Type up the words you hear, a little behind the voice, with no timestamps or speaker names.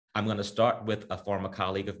I'm going to start with a former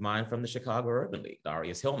colleague of mine from the Chicago Urban League,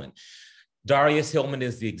 Darius Hillman. Darius Hillman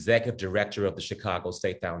is the executive director of the Chicago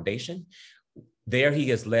State Foundation. There, he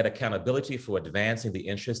has led accountability for advancing the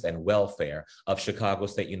interests and welfare of Chicago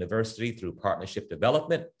State University through partnership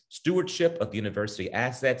development, stewardship of the university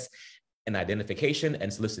assets, and identification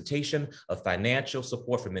and solicitation of financial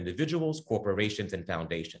support from individuals, corporations, and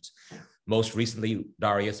foundations. Most recently,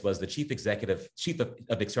 Darius was the chief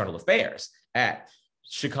of external affairs at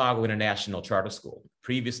Chicago International Charter School.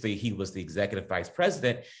 Previously, he was the executive vice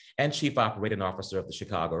president and chief operating officer of the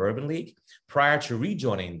Chicago Urban League. Prior to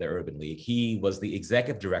rejoining the Urban League, he was the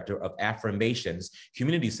executive director of Affirmations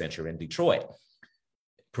Community Center in Detroit,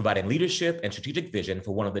 providing leadership and strategic vision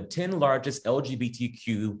for one of the 10 largest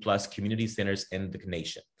LGBTQ plus community centers in the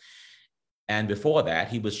nation. And before that,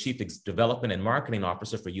 he was Chief Development and Marketing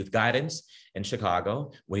Officer for Youth Guidance in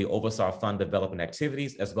Chicago, where he oversaw fund development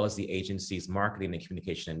activities, as well as the agency's marketing and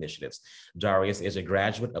communication initiatives. Darius is a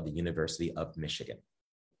graduate of the University of Michigan.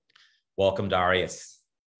 Welcome, Darius.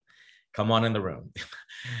 Come on in the room.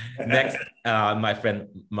 Next, my friend,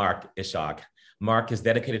 Mark Ishaq. Mark has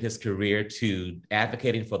dedicated his career to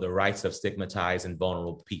advocating for the rights of stigmatized and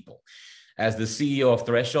vulnerable people. As the CEO of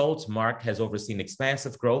Thresholds, Mark has overseen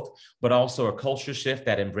expansive growth, but also a culture shift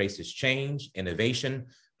that embraces change, innovation,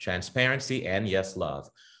 transparency, and yes, love.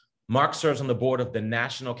 Mark serves on the board of the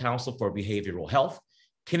National Council for Behavioral Health,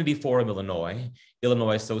 Kennedy Forum, Illinois,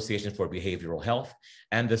 Illinois Association for Behavioral Health,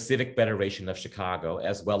 and the Civic Federation of Chicago,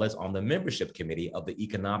 as well as on the membership committee of the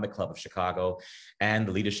Economic Club of Chicago and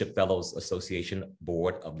the Leadership Fellows Association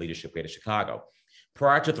Board of Leadership Greater Chicago.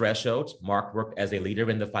 Prior to Thresholds, Mark worked as a leader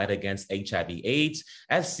in the fight against HIV/AIDS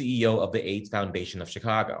as CEO of the AIDS Foundation of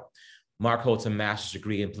Chicago. Mark holds a master's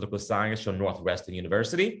degree in political science from Northwestern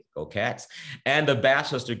University, go Cats, and a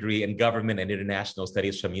bachelor's degree in government and international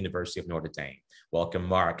studies from University of Notre Dame. Welcome,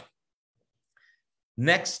 Mark.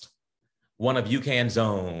 Next, one of UCAN's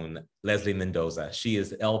own, Leslie Mendoza. She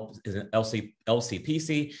is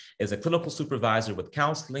LCPC, is a clinical supervisor with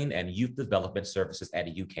counseling and youth development services at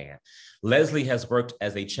UCAN. Leslie has worked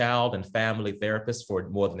as a child and family therapist for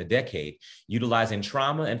more than a decade, utilizing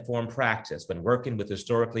trauma-informed practice when working with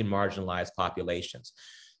historically marginalized populations.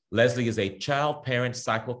 Leslie is a child parent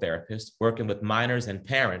psychotherapist working with minors and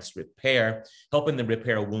parents helping them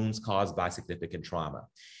repair wounds caused by significant trauma.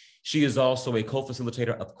 She is also a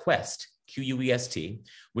co-facilitator of QUEST, QUEST,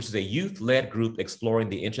 which is a youth-led group exploring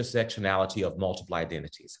the intersectionality of multiple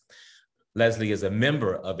identities. Leslie is a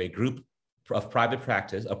member of a group of private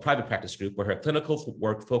practice group where her clinical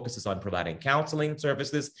work focuses on providing counseling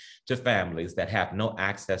services to families that have no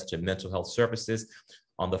access to mental health services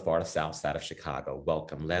on the far south side of Chicago.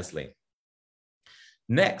 Welcome, Leslie.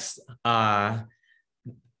 Next, my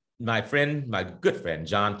good friend,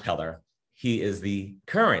 John Peller. He is the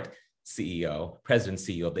current president and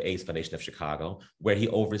CEO of the AIDS Foundation of Chicago, where he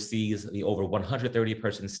oversees the over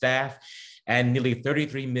 130-person staff and nearly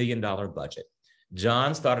 $33 million budget.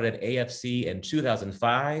 John started at AFC in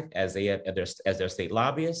 2005 as their state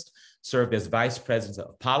lobbyist, served as vice president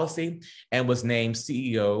of policy, and was named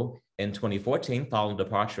CEO in 2014 following the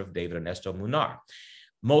departure of David Ernesto Munar.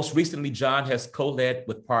 Most recently, John has co-led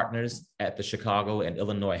with partners at the Chicago and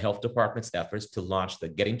Illinois Health Department's efforts to launch the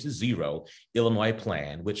Getting to Zero Illinois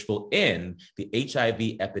Plan, which will end the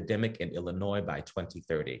HIV epidemic in Illinois by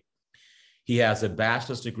 2030. He has a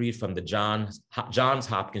bachelor's degree from the Johns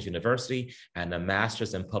Hopkins University and a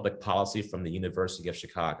master's in public policy from the University of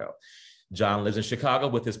Chicago. John lives in Chicago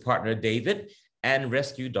with his partner, David, and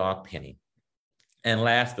rescue dog, Penny. And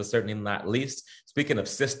last, but certainly not least, speaking of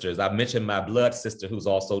sisters, I mentioned my blood sister who's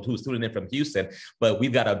tuning in from Houston, but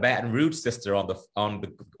we've got a Baton Rouge sister on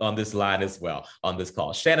this line as well, on this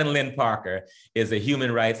call. Shannon Lynn Parker is a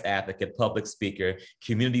human rights advocate, public speaker,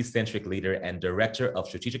 community-centric leader, and director of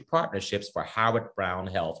strategic partnerships for Howard Brown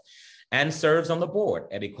Health, and serves on the board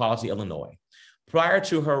at Equality Illinois. Prior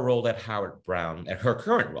to her role at Howard Brown, at her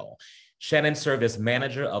current role, Shannon served as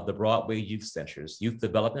manager of the Broadway Youth Center's Youth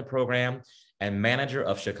Development Program and manager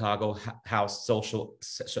of Chicago House Social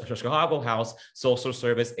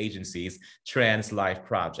Service Agency's Trans Life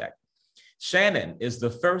Project. Shannon is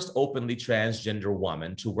the first openly transgender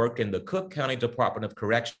woman to work in the Cook County Department of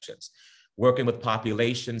Corrections, working with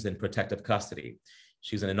populations in protective custody.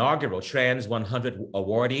 She's an inaugural Trans 100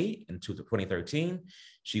 awardee in 2013.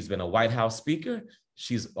 She's been a White House speaker.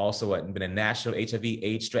 She's also been a national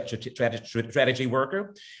HIV/AIDS strategy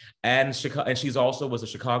worker. And she's also was a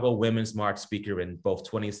Chicago Women's March speaker in both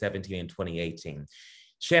 2017 and 2018.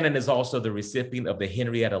 Shannon is also the recipient of the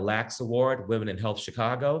Henrietta Lacks Award, Women in Health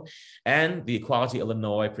Chicago, and the Equality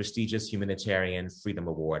Illinois prestigious Humanitarian Freedom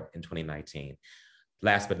Award in 2019.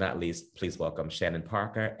 Last but not least, please welcome Shannon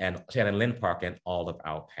Lynn Parker and all of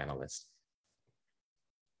our panelists.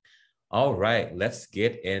 All right, let's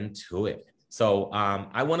get into it. So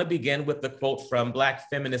I want to begin with the quote from Black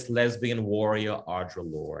feminist lesbian warrior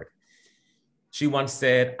Audre Lorde. She once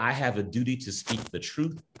said, "I have a duty to speak the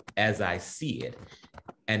truth as I see it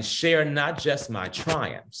and share not just my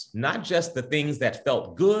triumphs, not just the things that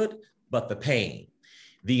felt good, but the pain,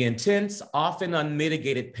 the intense, often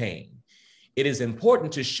unmitigated pain. It is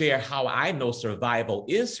important to share how I know survival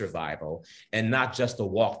is survival and not just a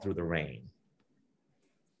walk through the rain."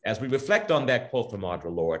 As we reflect on that quote from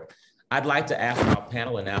Audre Lorde, I'd like to ask our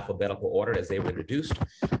panel in alphabetical order as they were introduced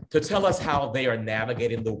to tell us how they are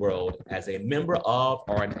navigating the world as a member of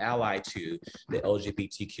or an ally to the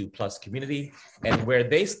LGBTQ plus community and where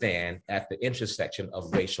they stand at the intersection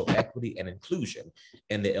of racial equity and inclusion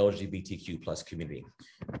in the LGBTQ plus community.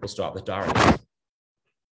 We'll start with Darius.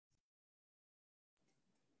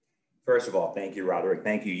 First of all, thank you, Roderick.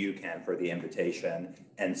 Thank you, UCAN, for the invitation.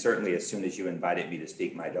 And certainly, as soon as you invited me to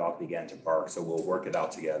speak, my dog began to bark, so we'll work it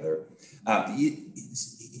out together.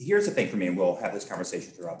 Here's the thing for me, and we'll have this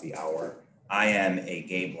conversation throughout the hour. I am a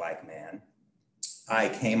gay Black man. I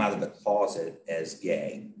came out of the closet as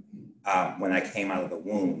gay. When I came out of the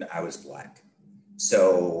womb, I was Black.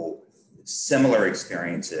 So similar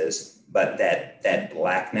experiences, but that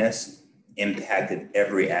Blackness impacted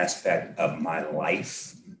every aspect of my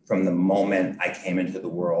life from the moment I came into the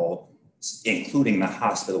world, including the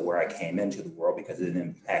hospital where I came into the world, because it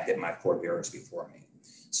impacted my forebearers before me.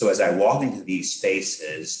 So as I walk into these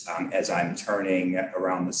spaces, as I'm turning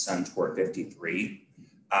around the sun toward 53,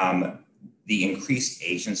 the increased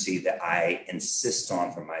agency that I insist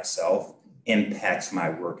on for myself impacts my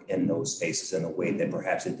work in those spaces in a way that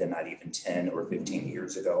perhaps it did not even 10 or 15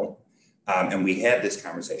 years ago. And we had this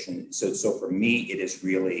conversation. So for me, it is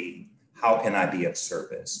really, how can I be of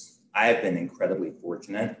service? I have been incredibly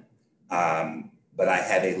fortunate, but I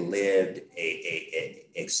have a lived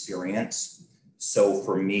experience. So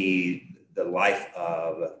for me, the life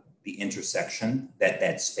of the intersection,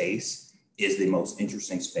 that space is the most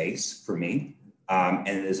interesting space for me. And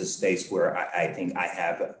it is a space where I think I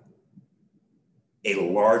have a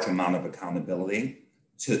large amount of accountability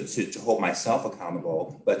to hold myself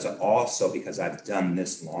accountable, but to also, because I've done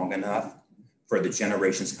this long enough, for the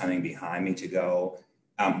generations coming behind me to go,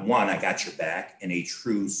 one, I got your back in a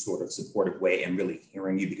true sort of supportive way and really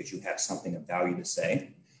hearing you because you have something of value to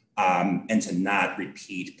say, and to not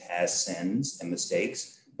repeat past sins and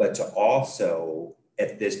mistakes, but to also,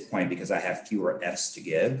 at this point, because I have fewer F's to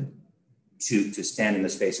give, to stand in the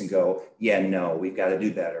space and go, yeah, no, we've got to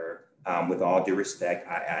do better. With all due respect,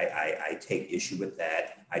 I take issue with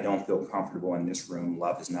that. I don't feel comfortable in this room.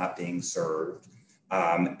 Love is not being served.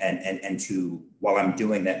 And to, while I'm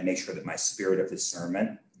doing that, make sure that my spirit of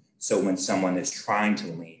discernment, so when someone is trying to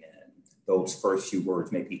lean in, those first few words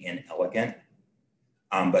may be inelegant,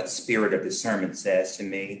 but spirit of discernment says to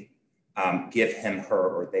me, give him, her,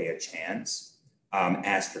 or they a chance,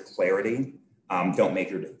 ask for clarity, don't make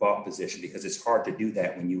your default position, because it's hard to do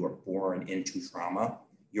that when you are born into trauma.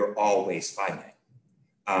 You're always fighting.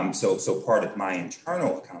 So part of my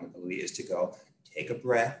internal accountability is to go, take a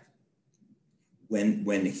breath.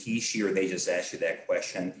 When he, she, or they just ask you that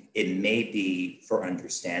question, it may be for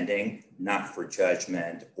understanding, not for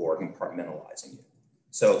judgment or compartmentalizing you.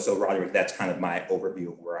 So Roderick, that's kind of my overview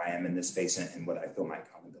of where I am in this space and what I feel my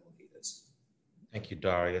accountability is. Thank you,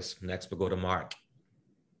 Darius. Next, we'll go to Mark.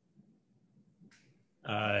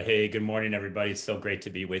 Hey, good morning, everybody. It's so great to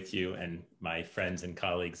be with you and my friends and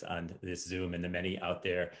colleagues on this Zoom and the many out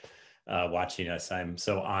there watching us. I'm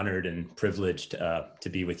so honored and privileged to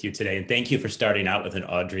be with you today. And thank you for starting out with an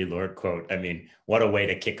Audre Lorde quote. I mean, what a way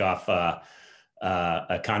to kick off a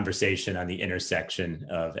conversation on the intersection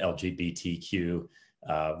of LGBTQ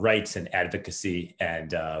rights and advocacy and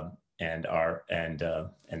the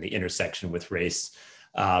intersection with race.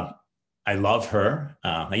 I love her.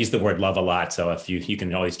 I use the word love a lot, so if you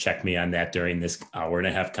can always check me on that during this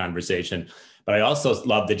hour-and-a-half conversation. But I also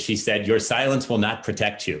love that she said, your silence will not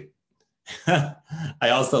protect you. I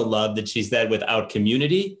also love that she said, without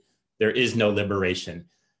community, there is no liberation.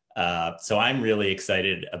 So I'm really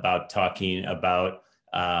excited about talking about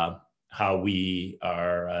how we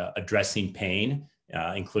are addressing pain,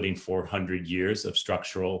 including 400 years of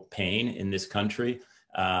structural pain in this country.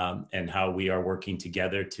 And how we are working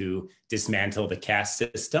together to dismantle the caste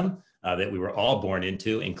system that we were all born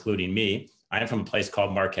into, including me. I'm from a place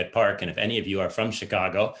called Marquette Park, and if any of you are from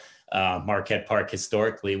Chicago, Marquette Park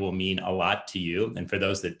historically will mean a lot to you. And for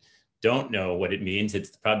those that don't know what it means,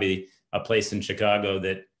 it's probably a place in Chicago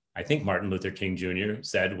that I think Martin Luther King Jr.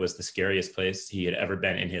 said was the scariest place he had ever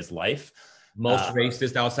been in his life. Most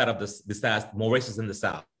racist outside of the South, more racist in the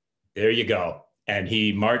South. There you go. And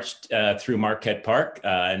he marched through Marquette Park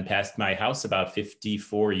and past my house about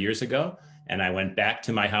 54 years ago. And I went back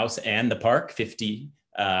to my house and the park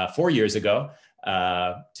 54 years ago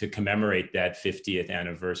to commemorate that 50th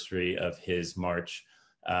anniversary of his march.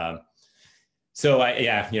 So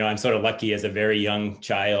I'm sort of lucky as a very young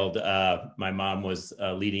child. My mom was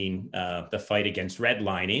leading the fight against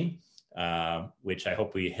redlining, which I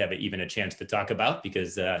hope we have even a chance to talk about,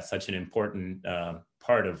 because such an important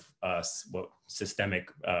part of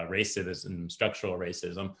systemic racism, structural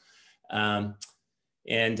racism.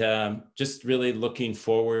 And just really looking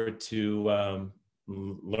forward to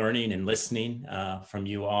learning and listening from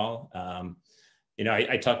you all.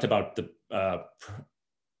 I talked about the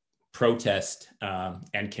protest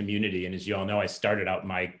and community. And as you all know, I started out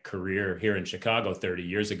my career here in Chicago 30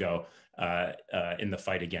 years ago in the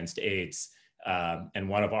fight against AIDS. And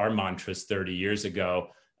one of our mantras 30 years ago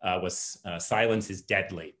was silence is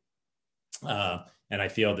deadly. And I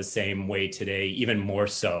feel the same way today, even more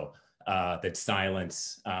so, that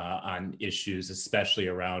silence on issues, especially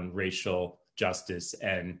around racial justice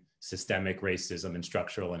and systemic racism and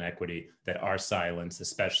structural inequity, that our silence,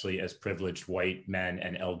 especially as privileged white men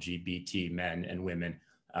and LGBT men and women,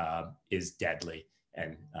 is deadly.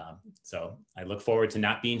 And so I look forward to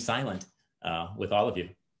not being silent with all of you.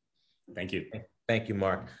 Thank you. Thank you,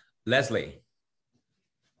 Mark. Leslie.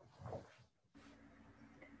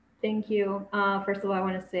 Thank you. First of all, I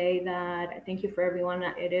want to say that thank you for everyone.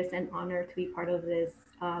 It is an honor to be part of this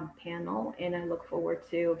panel, and I look forward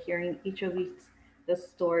to hearing each of the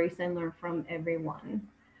stories and learn from everyone.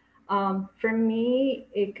 For me,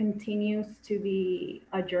 it continues to be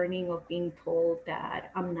a journey of being told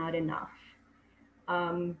that I'm not enough.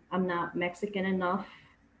 I'm not Mexican enough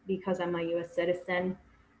because I'm a US citizen.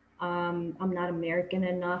 I'm not American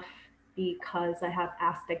enough because I have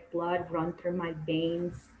Aztec blood run through my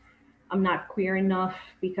veins. I'm not queer enough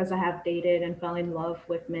because I have dated and fell in love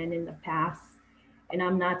with men in the past. And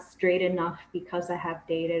I'm not straight enough because I have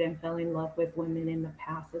dated and fell in love with women in the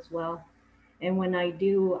past as well. And when I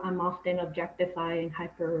do, I'm often objectified and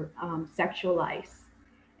hyper sexualized.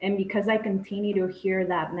 And because I continue to hear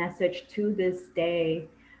that message to this day,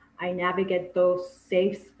 I navigate those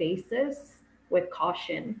safe spaces with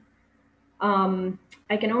caution.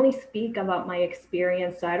 I can only speak about my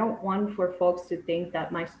experience, so I don't want for folks to think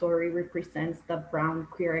that my story represents the brown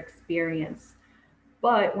queer experience.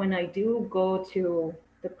 But when I do go to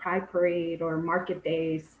the Pride Parade or market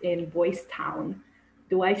days in Boys Town,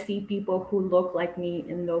 do I see people who look like me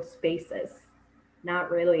in those spaces? Not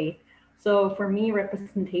really. So for me,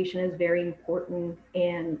 representation is very important.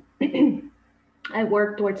 And I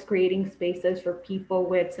work towards creating spaces for people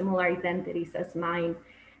with similar identities as mine.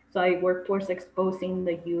 So I work towards exposing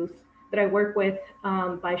the youth that I work with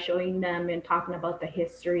by showing them and talking about the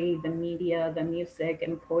history, the media, the music,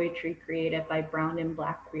 and poetry created by brown and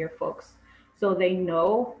Black queer folks. So they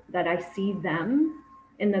know that I see them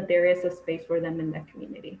and that there is a space for them in the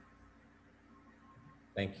community.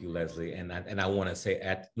 Thank you, Leslie. And I want to say,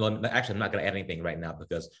 actually, I'm not going to add anything right now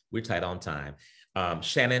because we're tight on time.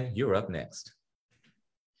 Shannon, you're up next.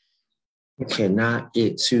 We cannot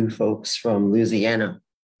get two folks from Louisiana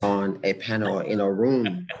on a panel in a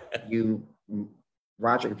room.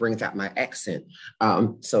 Roderick brings out my accent.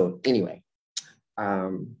 So anyway,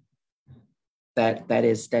 that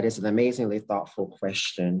is an amazingly thoughtful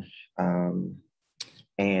question.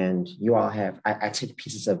 And you all have, I take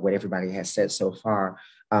pieces of what everybody has said so far.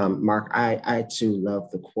 Mark, I too love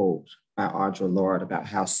the quote by Audre Lorde about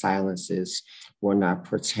how silences will not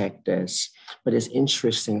protect us. But it's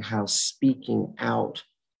interesting how speaking out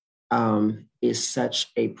is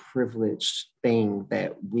such a privileged thing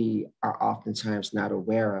that we are oftentimes not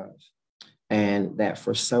aware of. And that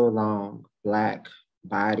for so long, Black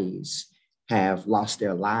bodies have lost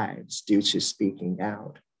their lives due to speaking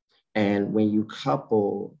out. And when you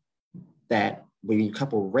couple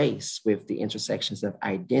race with the intersections of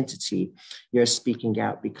identity, your speaking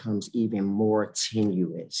out becomes even more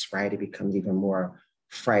tenuous, right? It becomes even more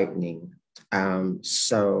frightening.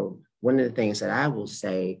 So one of the things that I will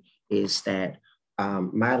say is that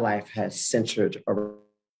my life has centered around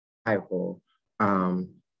survival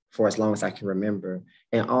for as long as I can remember.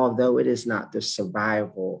 And although it is not the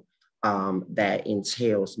survival that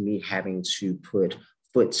entails me having to put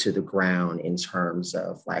foot to the ground in terms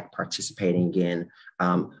of like participating in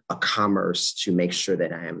a commerce to make sure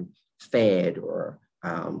that I am fed or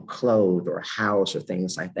clothed or housed or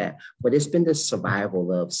things like that. But it's been the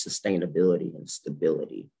survival of sustainability and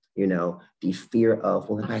stability. the fear of,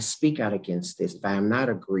 well, if I speak out against this, if I'm not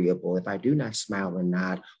agreeable, if I do not smile or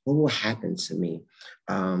nod, what will happen to me?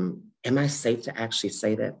 Am I safe to actually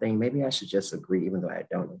say that thing? Maybe I should just agree, even though I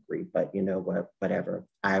don't agree, but you know what, whatever.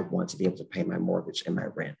 I want to be able to pay my mortgage and my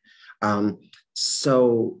rent.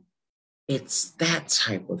 So it's that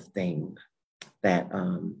type of thing that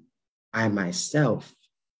I myself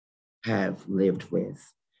have lived with.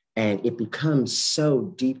 And it becomes so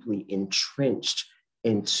deeply entrenched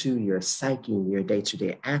into your psyche, your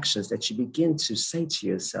day-to-day actions, that you begin to say to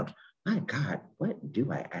yourself, my God, what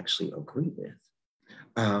do I actually agree with?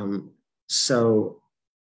 So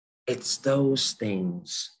it's those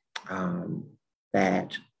things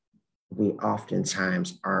that we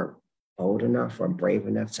oftentimes aren't bold enough or brave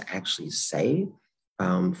enough to actually say,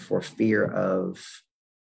 for fear of,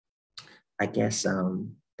 I guess,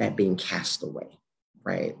 that being cast away,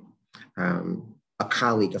 right? A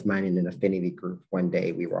colleague of mine in an affinity group, one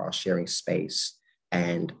day we were all sharing space,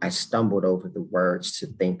 and I stumbled over the words to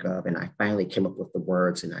think of, and I finally came up with the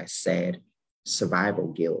words, and I said, survival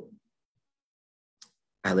guilt.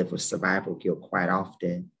 I live with survival guilt quite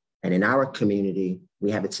often. And in our community,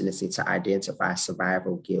 we have a tendency to identify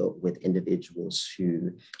survival guilt with individuals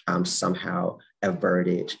who somehow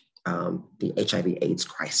averted the HIV/AIDS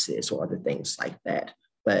crisis or other things like that.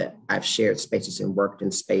 But I've shared spaces and worked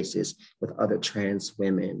in spaces with other trans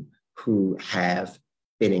women who have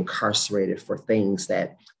been incarcerated for things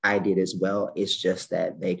that I did as well. It's just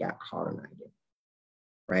that they got caught and I didn't,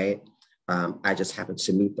 right? I just happened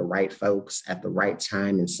to meet the right folks at the right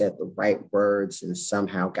time and said the right words and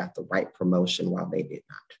somehow got the right promotion while they did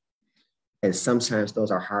not. And sometimes those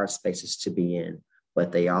are hard spaces to be in,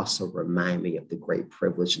 but they also remind me of the great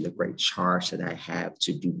privilege and the great charge that I have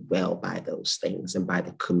to do well by those things and by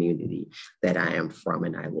the community that I am from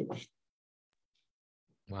and I live in.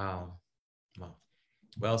 Wow. Wow.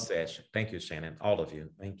 Well said. Thank you, Shannon. All of you.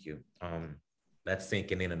 Thank you. That's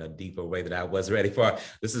sinking in a deeper way that I was ready for.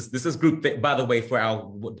 This is group, by the way, for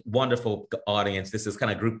our wonderful audience, this is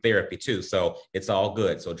kind of group therapy too. So it's all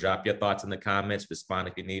good. So drop your thoughts in the comments, respond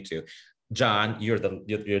if you need to. John, you're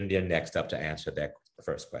next up to answer that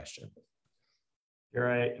first question. You're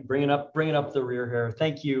right. Bringing up the rear here.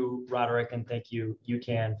 Thank you, Roderick, and thank you,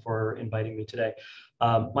 UCAN, for inviting me today.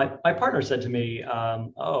 My partner said to me,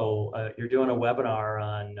 you're doing a webinar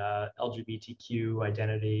on LGBTQ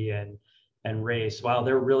identity and race. Wow,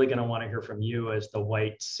 they're really going to want to hear from you as the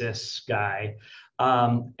white cis guy.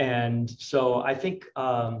 And so I think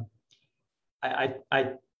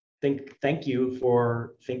thank you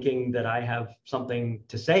for thinking that I have something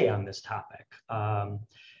to say on this topic. I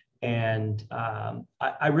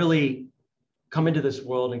really come into this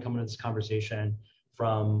world and come into this conversation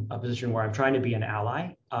from a position where I'm trying to be an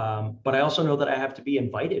ally, but I also know that I have to be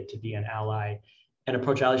invited to be an ally and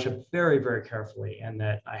approach allyship very, very carefully, and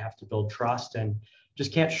that I have to build trust and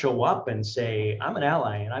just can't show up and say, I'm an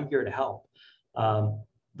ally and I'm here to help.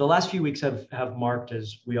 The last few weeks have marked,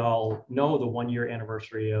 as we all know, the 1-year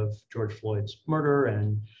anniversary of George Floyd's murder.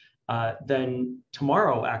 And then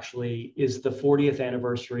tomorrow actually is the 40th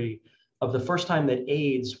anniversary of the first time that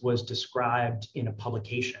AIDS was described in a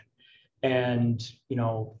publication. And,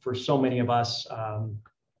 for so many of us,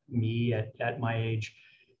 me at my age,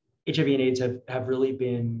 HIV and AIDS have really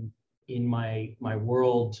been in my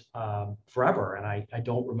world forever. And I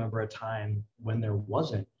don't remember a time when there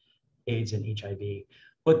wasn't AIDS and HIV.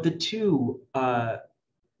 But the two,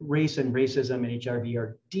 race and racism and HIV,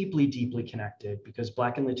 are deeply, deeply connected, because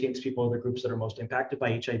Black and Latinx people are the groups that are most impacted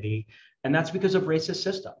by HIV. And that's because of racist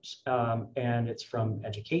systems. And it's from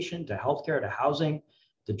education to healthcare to housing,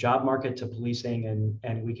 the job market to policing,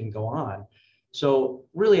 and we can go on. So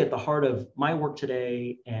really at the heart of my work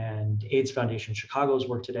today and AIDS Foundation Chicago's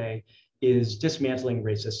work today is dismantling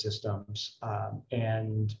racist systems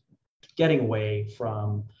and getting away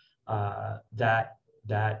from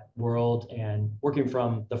that world and working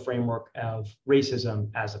from the framework of racism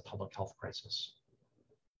as a public health crisis.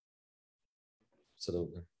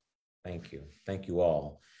 Absolutely. Thank you. Thank you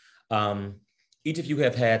all. Each of you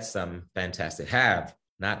have had some fantastic, have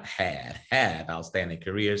outstanding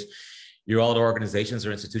careers. You're all at organizations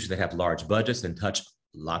or institutions that have large budgets and touch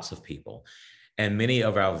lots of people. And many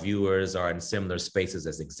of our viewers are in similar spaces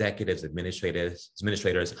as executives, administrators,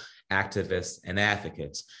 activists, and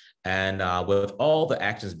advocates. And with all the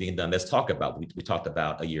actions being done, let's talk about, we talked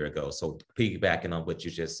about a year ago. So piggybacking on what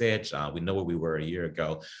you just said, John, we know where we were a year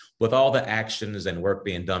ago. With all the actions and work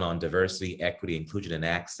being done on diversity, equity, inclusion, and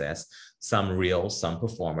access, some real, some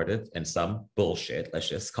performative, and some bullshit, let's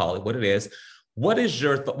just call it what it is. What are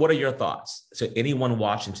your thoughts to anyone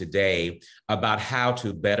watching today about how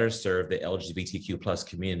to better serve the LGBTQ plus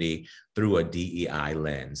community through a DEI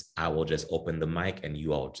lens? I will just open the mic and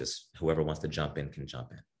you all just, whoever wants to jump in can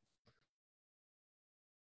jump in.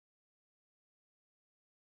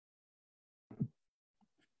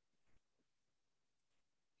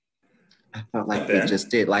 I felt like we just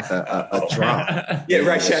did like a draw. Yeah,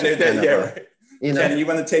 right, Shannon. Right. You know, Shannon, you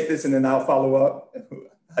want to take this and then I'll follow up?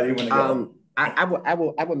 How do you want to go? I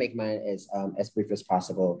will make mine as brief as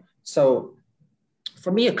possible. So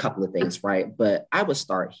for me, a couple of things, right? But I would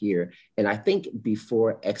start here. And I think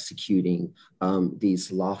before executing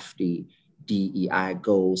these lofty DEI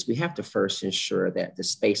goals, we have to first ensure that the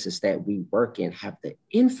spaces that we work in have the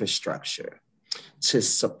infrastructure to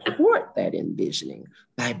support that envisioning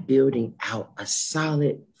by building out a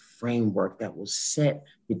solid framework that will set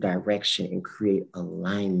the direction and create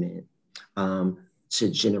alignment to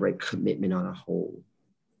generate commitment on a whole.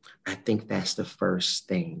 I think that's the first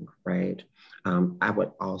thing, right? I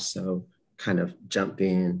would also kind of jump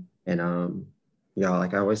in and y'all,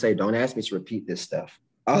 like I always say, don't ask me to repeat this stuff.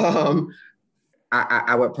 I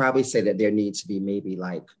would probably say that there needs to be maybe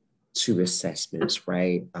like 2 assessments,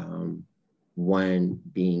 right? One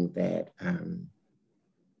being that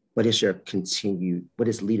what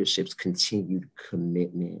is leadership's continued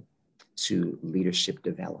commitment to leadership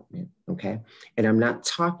development, okay? And I'm not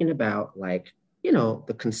talking about like, you know,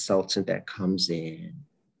 the consultant that comes in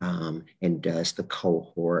and does the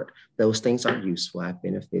cohort. Those things are useful. I've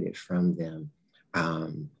benefited from them.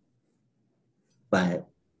 But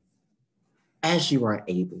as you are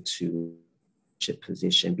able to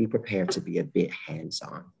position, be prepared to be a bit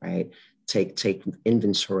hands-on, right? Take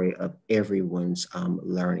inventory of everyone's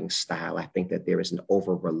learning style. I think that there is an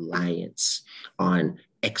over-reliance on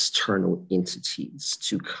external entities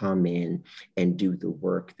to come in and do the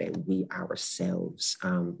work that we ourselves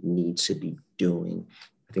need to be doing.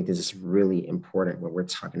 I think this is really important when we're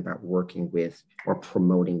talking about working with or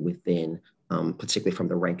promoting within, particularly from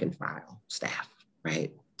the rank and file staff,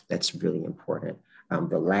 right? That's really important.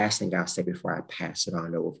 The last thing I'll say before I pass it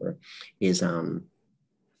on over is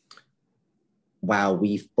while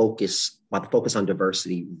the focus on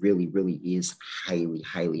diversity really, really is highly,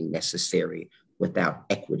 highly necessary, without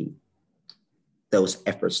equity, those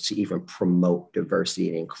efforts to even promote diversity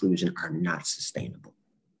and inclusion are not sustainable.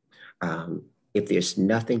 If there's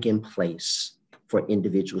nothing in place for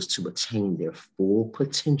individuals to attain their full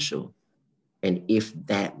potential, and if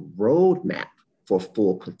that roadmap for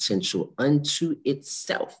full potential unto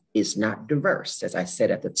itself is not diverse, as I said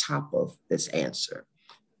at the top of this answer,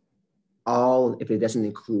 if it doesn't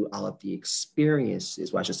include all of the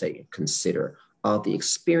experiences, well, I should say consider all the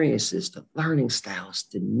experiences, the learning styles,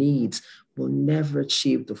 the needs, will never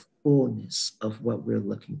achieve the fullness of what we're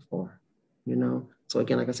looking for, you know? So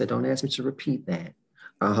again, like I said, don't ask me to repeat that.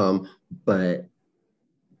 But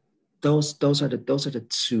those are the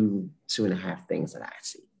two and a half things that I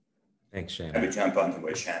see. Thanks, Shannon. I would jump onto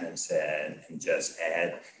what Shannon said and just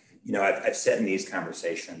add, you know, I've said in these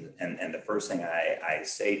conversations, and the first thing I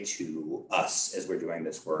say to us as we're doing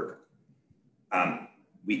this work,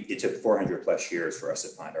 it took 400 plus years for us to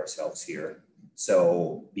find ourselves here.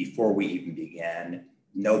 So before we even began,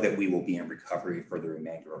 know that we will be in recovery for the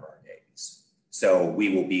remainder of our days. So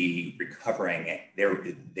we will be recovering.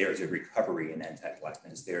 There's a recovery in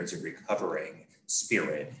anti-Blackness. There's a recovering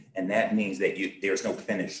spirit. And that means that there's no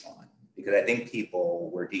finish line. Because I think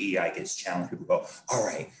people, where DEI gets challenged, people go, all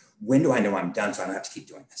right, when do I know I'm done so I don't have to keep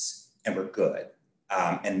doing this? And we're good.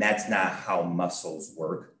 And that's not how muscles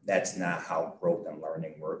work. That's not how growth and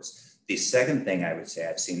learning works. The second thing I would say,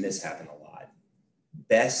 I've seen this happen a lot.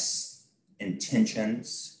 Best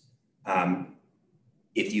intentions,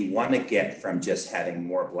 if you want to get from just having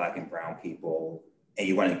more Black and brown people and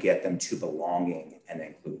you want to get them to belonging and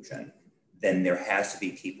inclusion, then there has to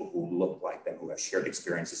be people who look like them, who have shared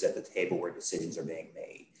experiences at the table where decisions are being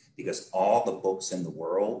made. Because all the books in the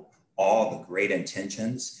world, all the great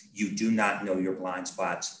intentions, you do not know your blind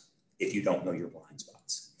spots if you don't know your blind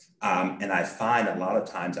spots. And I find a lot of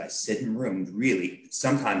times I sit in rooms, really,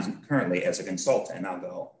 sometimes currently as a consultant, and I'll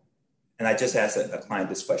go, and I just asked a client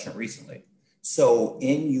this question recently. So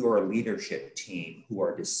in your leadership team who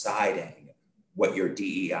are deciding what your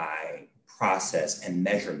DEI process and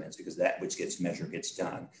measurements, because that which gets measured gets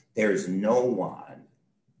done, there's no one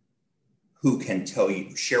who can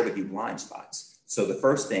share with you blind spots. So the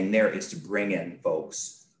first thing there is to bring in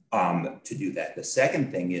folks to do that. The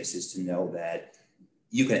second thing is to know that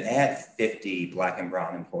you can add 50 Black and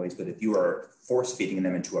brown employees, but if you are force feeding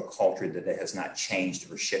them into a culture that has not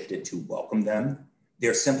changed or shifted to welcome them,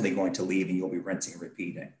 they're simply going to leave and you'll be rinsing and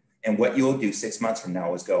repeating. And what you'll do 6 months from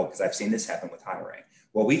now is go, because I've seen this happen with hiring.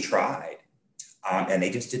 Well, we tried. And they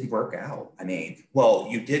just didn't work out. I mean, well,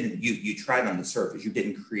 you tried on the surface. You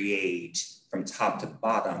didn't create from top to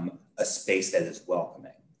bottom a space that is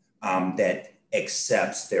welcoming, that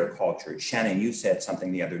accepts their culture. Shannon, you said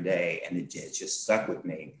something the other day, and it just stuck with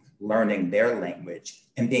me, learning their language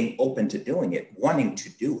and being open to doing it, wanting to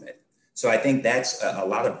do it. So I think that's a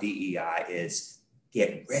lot of DEI is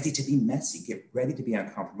get ready to be messy, get ready to be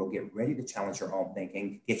uncomfortable, get ready to challenge your own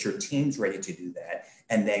thinking, get your teams ready to do that,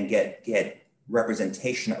 and then get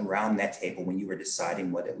representation around that table when you were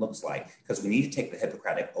deciding what it looks like. Because we need to take the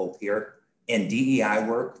Hippocratic oath here. In DEI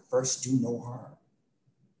work, first do no harm.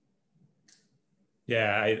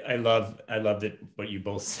 Yeah, I love that what you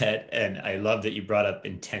both said, and I love that you brought up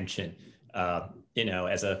intention.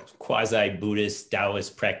 As a quasi-Buddhist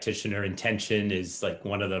Taoist practitioner, intention is like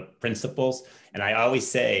one of the principles. And I always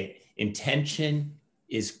say intention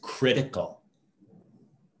is critical.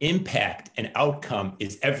 Impact and outcome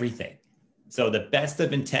is everything. So the best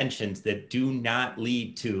of intentions that do not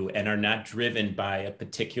lead to and are not driven by a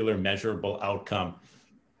particular measurable outcome,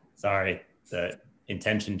 sorry, the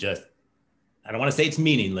intention just, I don't want to say it's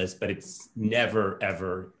meaningless, but it's never,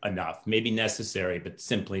 ever enough. Maybe necessary, but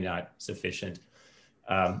simply not sufficient.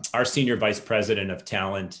 Our senior vice president of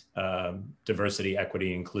talent, diversity,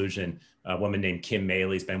 equity, inclusion, a woman named Kim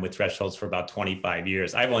Maley, has been with Thresholds for about 25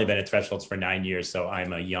 years. I've only been at Thresholds for 9 years, so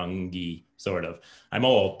I'm a youngie, sort of. I'm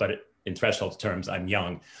old, but in Thresholds terms, I'm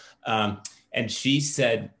young. And she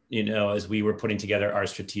said, as we were putting together our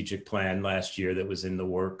strategic plan last year that was in the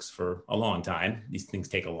works for a long time, these things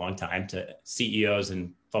take a long time, to CEOs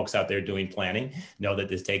and folks out there doing planning know that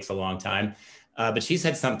this takes a long time. But she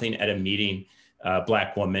said something at a meeting,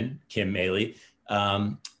 Black woman, Kim Maley,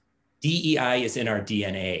 DEI is in our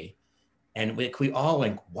DNA. And we all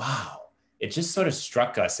like, wow, it just sort of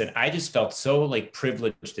struck us. And I just felt so like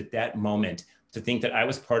privileged at that moment to think that I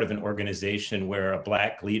was part of an organization where a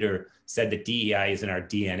Black leader said that DEI is in our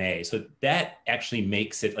DNA. So that actually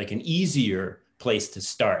makes it like an easier place to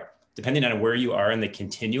start, depending on where you are in the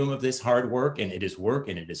continuum of this hard work. And it is work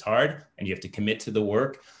and it is hard and you have to commit to the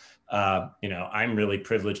work. I'm really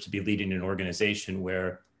privileged to be leading an organization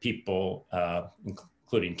where people,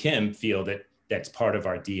 including Kim, feel that that's part of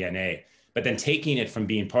our DNA. But then taking it from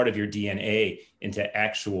being part of your DNA into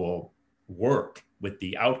actual work with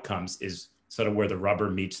the outcomes is sort of where the rubber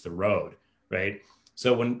meets the road, right?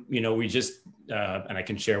 So when, we just, and I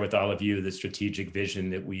can share with all of you the strategic vision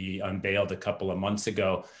that we unveiled a couple of months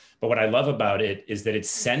ago, but what I love about it is that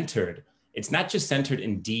it's not just centered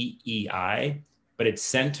in DEI, but it's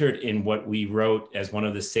centered in what we wrote as one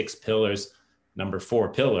of the 6 pillars, number 4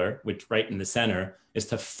 pillar, which right in the center, is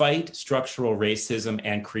to fight structural racism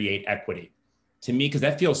and create equity. To me, because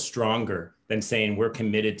that feels stronger than saying we're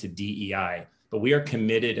committed to DEI, but we are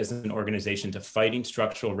committed as an organization to fighting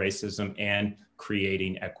structural racism and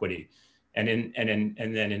creating equity. And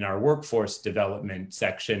then in our workforce development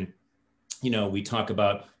section, we talk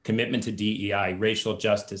about commitment to DEI, racial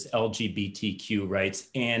justice, LGBTQ rights,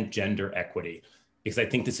 and gender equity, because I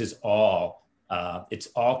think this is it's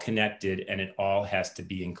all connected and it all has to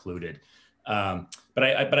be included. But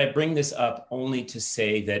I bring this up only to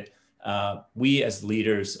say that we as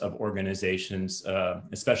leaders of organizations,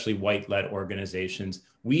 especially white-led organizations,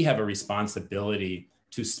 we have a responsibility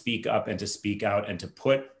to speak up and to speak out and to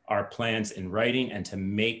put our plans in writing and to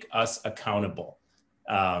make us accountable.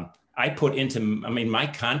 My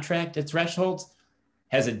contract at Thresholds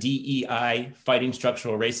has a DEI, fighting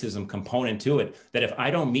structural racism component to it, that if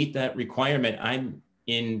I don't meet that requirement, I'm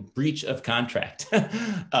in breach of contract.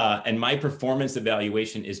 And my performance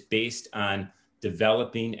evaluation is based on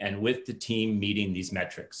developing and with the team meeting these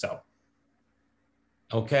metrics. So.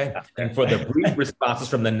 Okay. And for the brief responses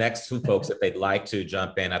from the next 2 folks, if they'd like to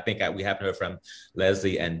jump in, I think we haven't heard from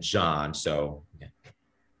Leslie and John. So, yeah.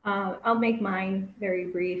 I'll make mine very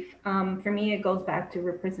brief. For me, it goes back to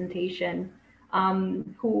representation.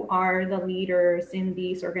 Who are the leaders in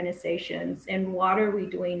these organizations and what are we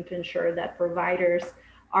doing to ensure that providers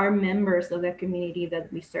are members of the community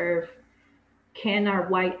that we serve? Can our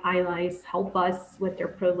white allies help us with their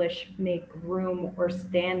privilege make room or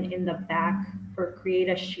stand in the back or create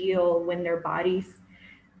a shield when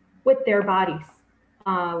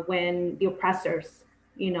when the oppressors,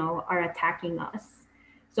 are attacking us?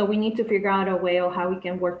 So we need to figure out a way of how we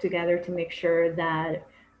can work together to make sure that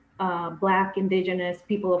Black, Indigenous,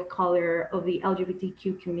 people of color, of the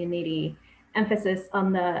LGBTQ community, emphasis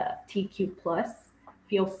on the TQ plus,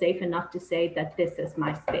 feel safe enough to say that this is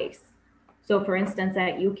my space. So for instance,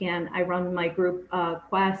 at UCAN, I run my group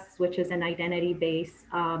Quest, which is an identity-based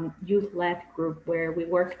youth-led group where we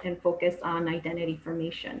work and focus on identity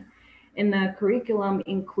formation. And the curriculum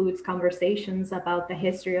includes conversations about the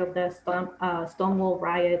history of the Stonewall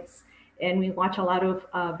riots, and we watch a lot of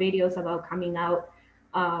videos about coming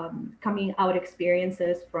out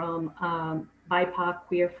experiences from BIPOC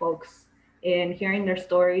queer folks, and hearing their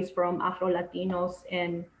stories from Afro-Latinos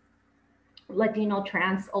and Latino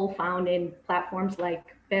trans, all found in platforms like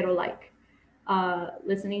Pero Like,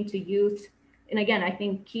 listening to youth. And again, I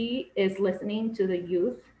think key is listening to the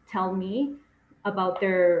youth tell me about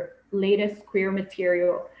their latest queer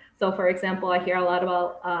material. So for example, I hear a lot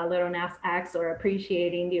about Little Nas X, or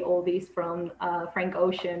appreciating the oldies from Frank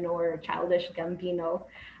Ocean or Childish Gambino.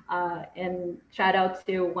 And shout out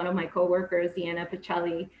to one of my coworkers, Deanna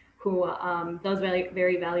Pichelli, who does very,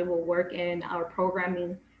 very valuable work in our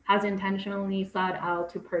programming, has intentionally sought out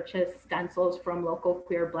to purchase stencils from local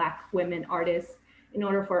queer Black women artists in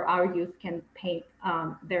order for our youth can paint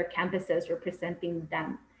their canvases representing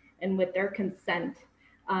them, and with their consent,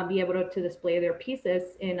 be able to display their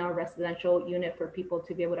pieces in our residential unit for people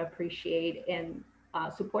to be able to appreciate and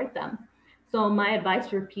support them. So my advice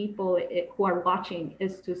for people who are watching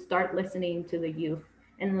is to start listening to the youth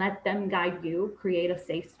and let them guide you, create a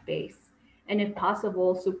safe space. And if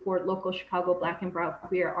possible, support local Chicago Black and Brown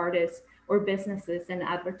queer artists or businesses and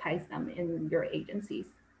advertise them in your agencies.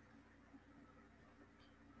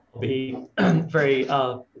 I'll be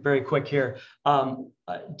very quick here.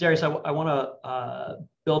 Darius, I want to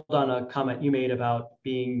build on a comment you made about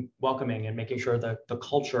being welcoming and making sure that the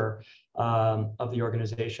culture of the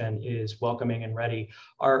organization is welcoming and ready.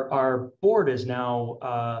 Our board is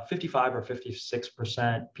now 55 or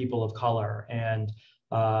 56% people of color, and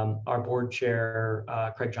our board chair,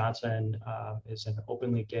 Craig Johnson, is an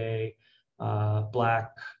openly gay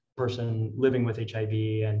Black person living with HIV,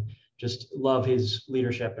 and just love his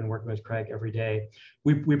leadership and working with Craig every day.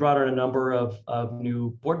 We brought on a number of new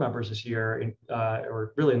board members this year,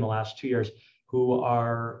 or really in the last 2 years, who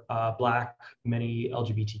are Black, many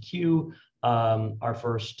LGBTQ, our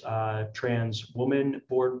first trans woman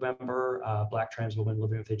board member, Black trans woman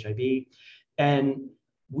living with HIV. And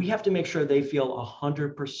we have to make sure they feel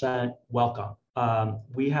 100% welcome.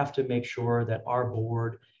 We have to make sure that our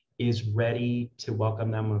board is ready to welcome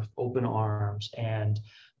them with open arms. And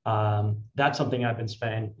that's something I've been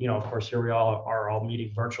spending, of course, here we are all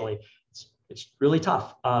meeting virtually. It's really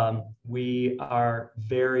tough. We are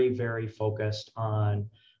very, very focused on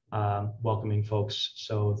welcoming folks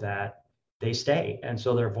so that they stay, and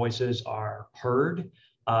so their voices are heard,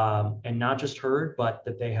 and not just heard, but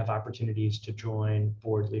that they have opportunities to join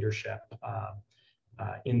board leadership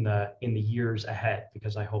in the years ahead,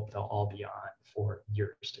 because I hope they'll all be on for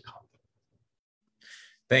years to come.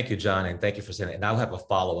 Thank you, John, and thank you for saying it. And I'll have a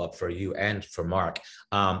follow-up for you and for Mark.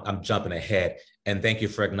 I'm jumping ahead, and thank you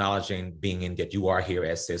for acknowledging that you are here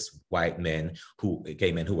as cis white men,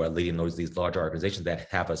 gay men who are leading these larger organizations that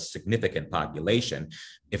have a significant population,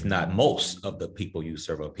 if not most of the people you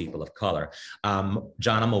serve are people of color.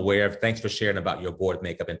 John, I'm aware of, thanks for sharing about your board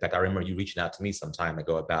makeup. In fact, I remember you reaching out to me some time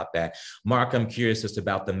ago about that. Mark, I'm curious just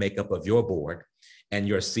about the makeup of your board and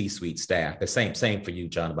your C-suite staff. The same for you,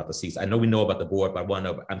 John, about the C-suite. I know we know about the board, but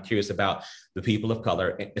I'm curious about the people of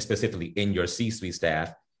color, specifically in your C-suite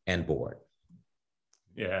staff and board.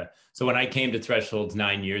 Yeah. So when I came to Thresholds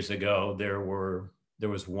 9 years ago, there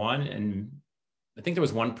was one, and I think there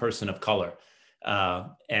was one person of color,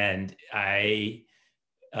 and I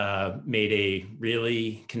made a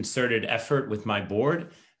really concerted effort with my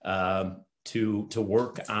board to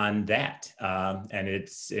work on that, and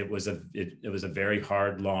it was a very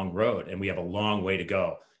hard, long road, and we have a long way to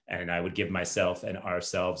go. And I would give myself and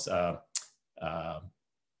ourselves a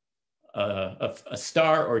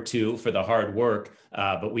star or two for the hard work,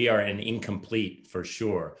 but we are an incomplete for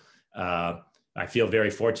sure. I feel very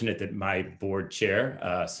fortunate that my board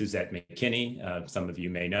chair, Suzette McKinney, some of you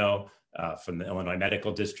may know, from the Illinois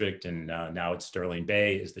Medical District, and now it's Sterling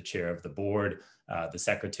Bay, is the chair of the board. The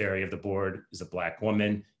secretary of the board is a Black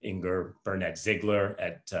woman, Inger Burnett Ziegler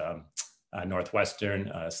at Northwestern,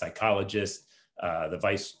 a psychologist. The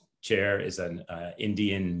vice chair is an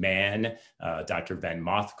Indian man, Dr. Ben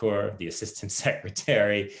Mothcore. The assistant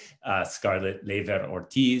secretary, Scarlett Lever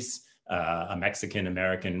Ortiz, a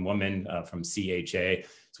Mexican-American woman from CHA.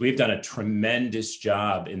 So we've done a tremendous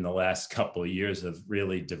job in the last couple of years of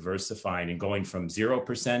really diversifying and going from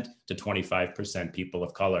 0% to 25% people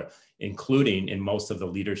of color, including in most of the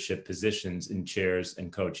leadership positions in chairs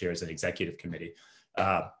and co-chairs and executive committee.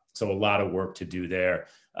 So a lot of work to do there.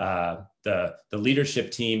 The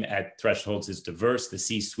leadership team at Thresholds is diverse. The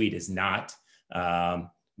C-suite is not.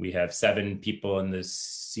 We have 7 people in the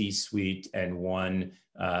C-suite and 1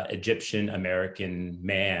 Egyptian American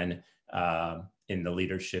man in the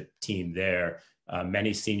leadership team there.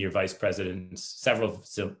 Many senior vice presidents, several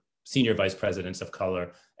senior vice presidents of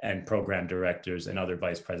color, and program directors and other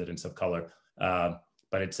vice presidents of color.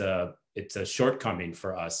 But it's a shortcoming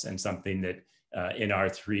for us, and something that in our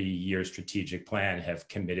 3-year strategic plan have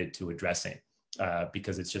committed to addressing,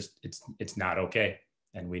 because it's not okay,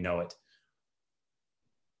 and we know it.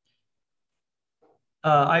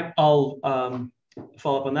 I'll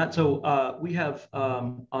follow up on that. So we have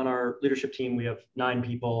on our leadership team, we have 9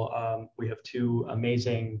 people. We have 2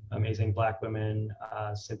 amazing Black women,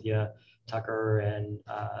 Cynthia Tucker and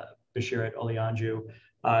Bashirat Olianju,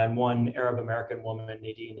 and 1 Arab American woman,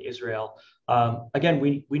 Nadine Israel. Again,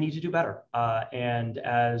 we need to do better. And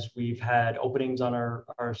as we've had openings on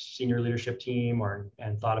our senior leadership team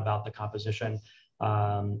and thought about the composition,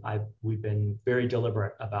 we've been very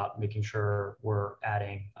deliberate about making sure we're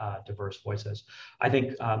adding diverse voices. I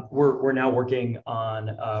think we're now working on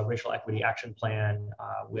a racial equity action plan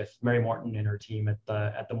with Mary Morton and her team at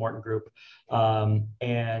the Morton Group,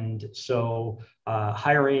 and so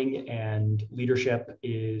hiring and leadership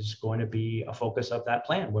is going to be a focus of that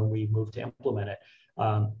plan when we move to implement it.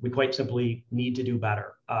 We quite simply need to do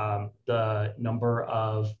better. The number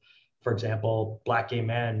of, for example, Black gay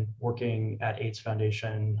men working at AIDS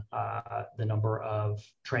Foundation, the number of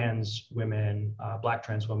trans women, Black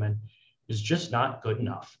trans women, is just not good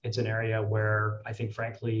enough. It's an area where I think,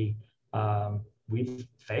 frankly, we've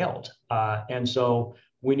failed. And so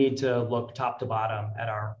we need to look top to bottom at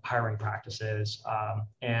our hiring practices.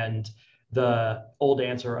 And the old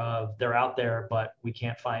answer of they're out there, but we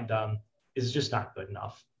can't find them is just not good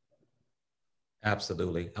enough.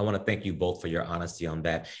 Absolutely. I want to thank you both for your honesty on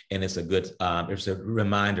that. And it's a good, it's a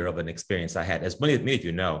reminder of an experience I had. As many of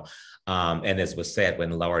you know, and as was said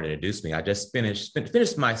when Laura introduced me, I just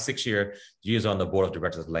finished my 6 years on the board of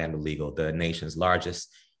directors of Land Legal, the nation's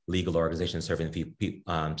largest legal organization serving the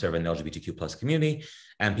LGBTQ plus community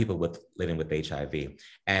and people living with HIV.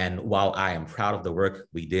 And while I am proud of the work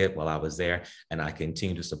we did while I was there, and I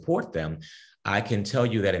continue to support them, I can tell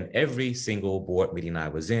you that in every single board meeting I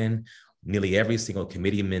was in, nearly every single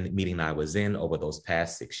committee meeting I was in over those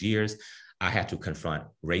past 6 years, I had to confront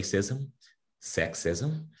racism,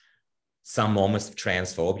 sexism, some moments of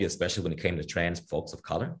transphobia, especially when it came to trans folks of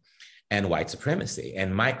color, and white supremacy,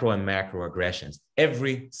 and micro and macro aggressions.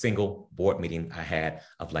 Every single board meeting I had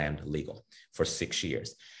of Land Legal for 6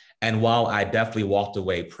 years. And while I definitely walked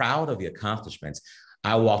away proud of the accomplishments,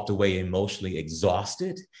 I walked away emotionally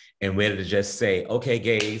exhausted and ready to just say, okay,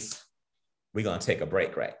 gays, we're gonna take a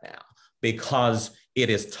break right now. Because it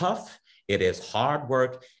is tough, it is hard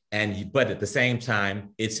work, but at the same time,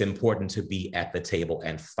 it's important to be at the table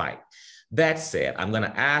and fight. That said, I'm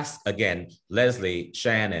gonna ask again, Leslie,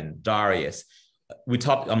 Shannon, Darius,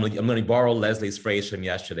 I'm gonna borrow Leslie's phrase from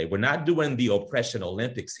yesterday. We're not doing the oppression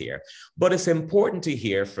Olympics here, but it's important to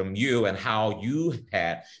hear from you and how you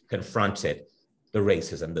had confronted the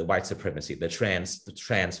racism, the white supremacy, the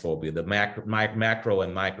transphobia, the macro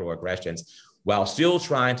and micro aggressions, while still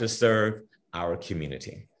trying to serve our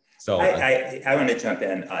community. So I want to jump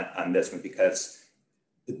in on this one because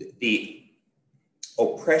the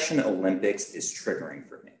oppression Olympics is triggering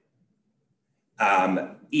for me.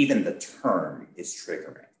 Even the term is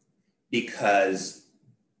triggering because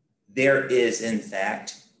there is in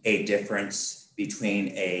fact a difference between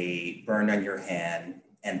a burn on your hand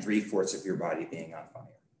and 3/4 of your body being on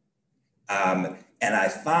fire. And I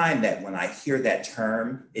find that when I hear that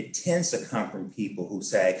term, it tends to come from people who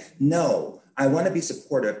say, no, I want to be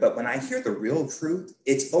supportive, but when I hear the real truth,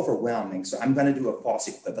 it's overwhelming. So I'm going to do a false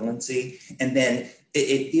equivalency. And then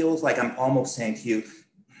it feels like I'm almost saying to you,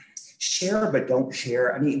 share, but don't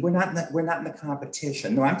share. I mean, we're not in the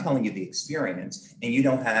competition. No, I'm telling you the experience, and you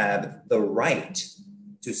don't have the right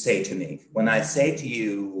to say to me, when I say to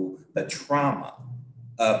you the trauma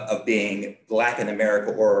of being Black in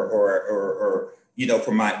America or you know,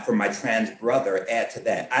 for my trans brother, add to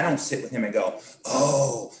that. I don't sit with him and go,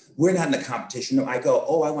 oh, we're not in the competition. No, I go,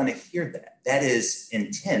 oh, I want to hear that. That is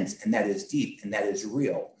intense, and that is deep, and that is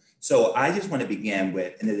real. So I just want to begin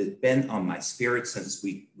with, and it has been on my spirit since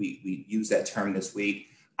we used that term this week.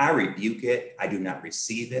 I rebuke it. I do not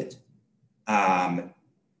receive it.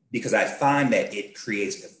 Because I find that it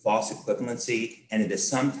creates a false equivalency, and it is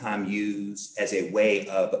sometimes used as a way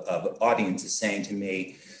of audiences saying to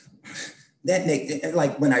me,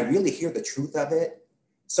 like when I really hear the truth of it.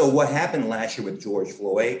 So what happened last year with George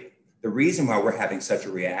Floyd, The reason why we're having such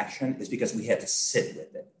a reaction is because we had to sit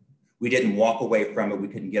with it. We didn't walk away from it. We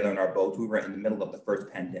couldn't get on our boats. We were in the middle of the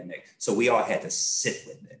first pandemic. So we all had to sit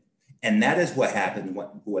with it. And that is what happened.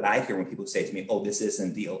 What I hear when people say to me, oh, this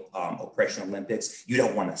isn't the oppression Olympics. You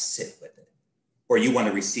don't want to sit with it, or you want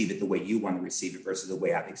to receive it the way you want to receive it versus the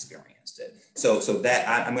way I've experienced it. So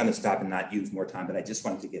that I'm going to stop and not use more time, but I just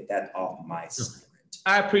wanted to get that off my spirit.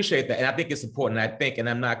 I appreciate that. And I think it's important. I think, and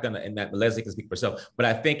I'm not going to, and that Leslie can speak for herself, but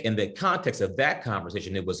I think in the context of that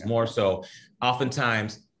conversation, it was more so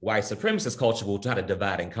oftentimes white supremacist culture will try to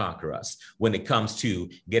divide and conquer us when it comes to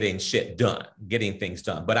getting shit done, getting things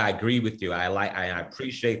done. But I agree with you. I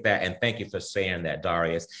appreciate that. And thank you for saying that,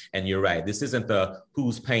 Darius. And you're right. This isn't the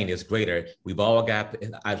whose pain is greater. We've all got,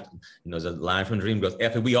 there's a line from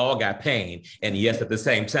Dreamgirls, we all got pain. And yes, at the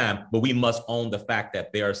same time, but we must own the fact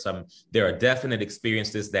that there are definite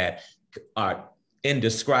experiences that are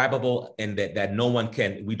indescribable and that no one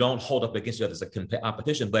can, we don't hold up against each other as a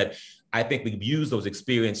competition, but I think we've used those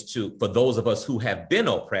experiences for those of us who have been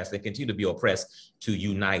oppressed and continue to be oppressed to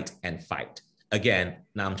unite and fight. Again,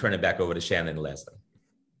 now I'm turning it back over to Shannon and Leslie.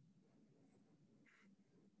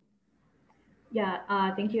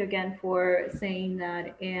 Yeah, thank you again for saying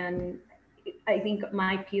that. And I think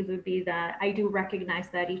my piece would be that I do recognize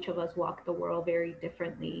that each of us walk the world very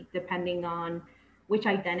differently, depending on which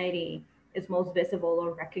identity is most visible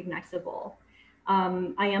or recognizable.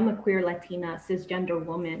 I am a queer Latina cisgender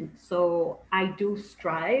woman, so I do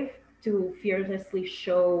strive to fearlessly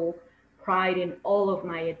show pride in all of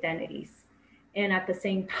my identities. And at the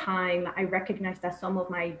same time, I recognize that some of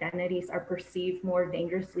my identities are perceived more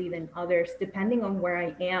dangerously than others, depending on where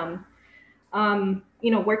I am.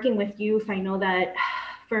 Working with youth, I know that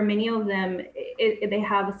for many of them, they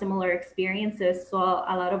have similar experiences. So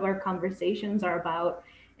a lot of our conversations are about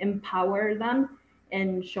empower them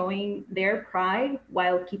and showing their pride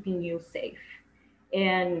while keeping you safe.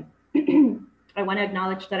 And I want to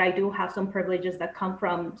acknowledge that I do have some privileges that come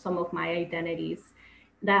from some of my identities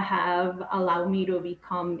that have allowed me to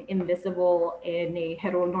become invisible in a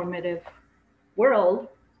heteronormative world.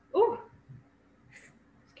 Oh,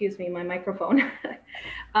 excuse me, my microphone.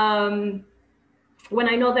 When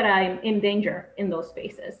I know that I'm in danger in those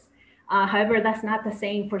spaces. However, that's not the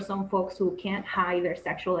same for some folks who can't hide their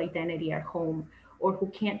sexual identity at home, or who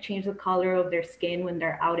can't change the color of their skin when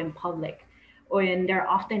they're out in public, or when they're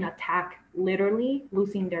often attacked, literally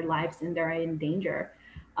losing their lives and they're in danger.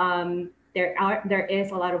 There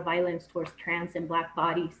is a lot of violence towards trans and Black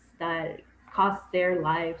bodies that cost their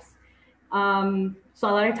lives. So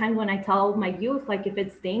a lot of times when I tell my youth, like, if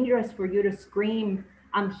it's dangerous for you to scream,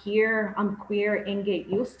 I'm here, I'm queer, and get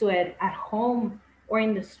used to it at home or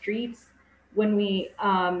in the streets, when we're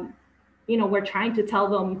trying to tell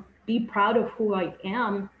them, be proud of who I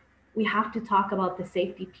am, we have to talk about the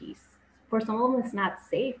safety piece. For some of them, it's not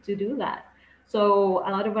safe to do that. So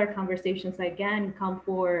a lot of our conversations, again, come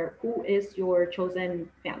for who is your chosen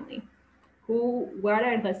family? What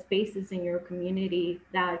are the spaces in your community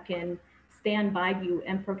that can stand by you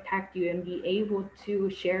and protect you and be able to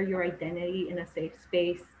share your identity in a safe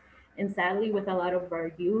space? And sadly, with a lot of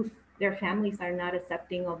our youth, their families are not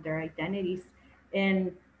accepting of their identities.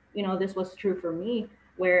 And, this was true for me,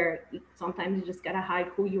 where sometimes you just gotta hide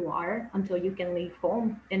who you are until you can leave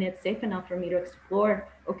home. And it's safe enough for me to explore,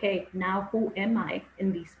 okay, now who am I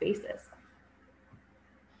in these spaces?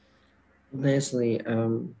 Leslie,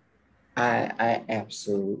 I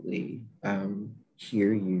absolutely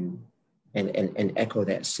hear you and echo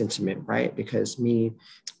that sentiment, right? Because me,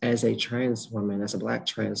 as a trans woman, as a Black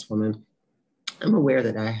trans woman, I'm aware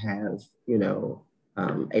that I have,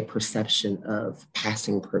 a perception of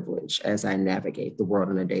passing privilege as I navigate the world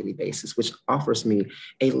on a daily basis, which offers me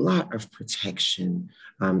a lot of protection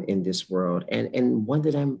in this world, and one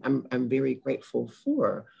that I'm very grateful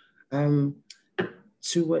for.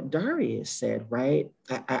 To what Darius said, right?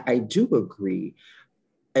 I do agree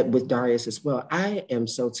with Darius as well. I am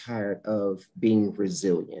so tired of being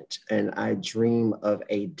resilient, and I dream of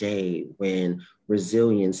a day when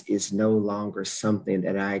resilience is no longer something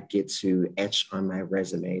that I get to etch on my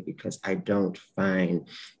resume, because I don't find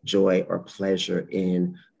joy or pleasure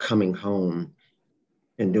in coming home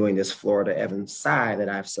and doing this Florida Evans sigh that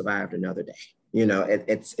I've survived another day.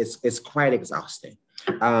 It's quite exhausting.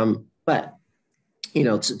 But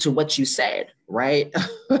to what you said, right?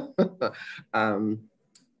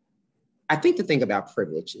 I think the thing about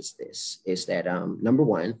privilege is that number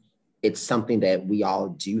one, it's something that we all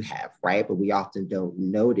do have, right? But we often don't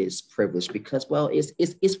notice privilege because, well,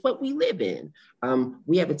 it's what we live in.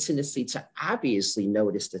 We have a tendency to obviously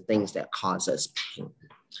notice the things that cause us pain.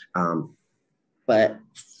 But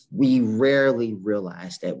we rarely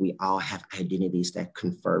realize that we all have identities that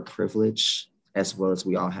confer privilege, as well as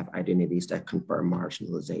we all have identities that confer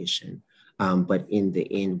marginalization. But in the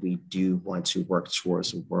end, we do want to work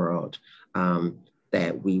towards a world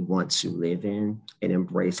that we want to live in and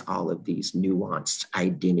embrace all of these nuanced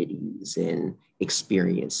identities and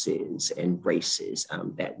experiences and races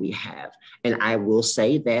that we have. And I will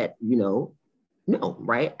say that, no,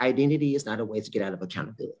 right? Identity is not a way to get out of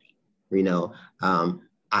accountability.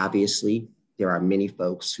 Obviously, there are many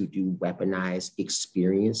folks who do weaponize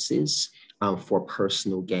experiences for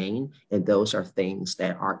personal gain, and those are things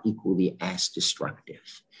that are equally as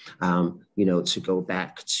destructive. To go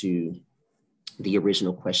back to the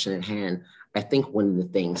original question at hand, I think one of the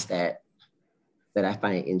things that I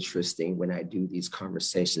find interesting when I do these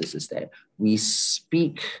conversations is that we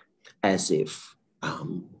speak as if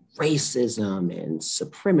racism and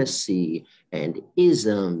supremacy and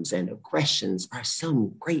isms and aggressions are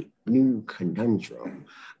some great new conundrum.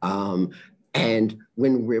 And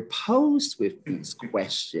when we're posed with these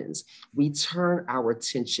questions, we turn our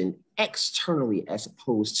attention externally as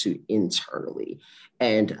opposed to internally.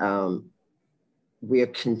 And we're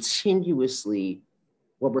continuously,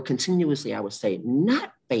 I would say,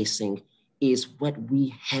 not facing is what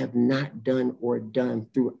we have not done or done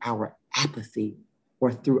through our apathy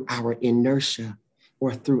or through our inertia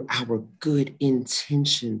or through our good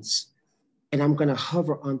intentions. And I'm going to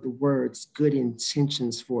hover on the words good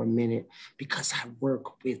intentions for a minute because I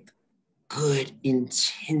work with good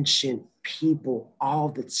intentioned people all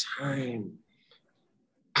the time.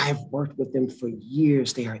 I've worked with them for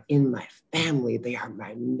years. They are in my family. They are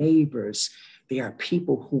my neighbors. They are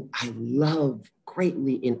people who I love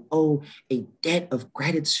greatly and owe a debt of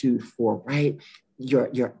gratitude for, right?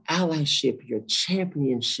 Your allyship, your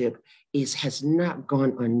championship has not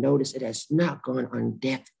gone unnoticed. It has not gone on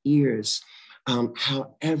deaf ears.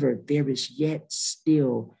 However, there is yet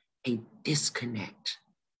still a disconnect.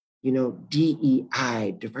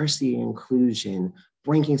 DEI, diversity and inclusion,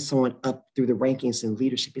 bringing someone up through the rankings and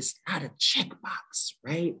leadership is not a checkbox,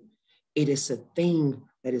 right? It is a thing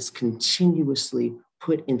that is continuously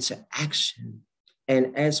put into action.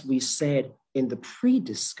 And as we said in the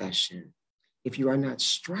pre-discussion, if you are not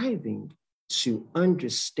striving to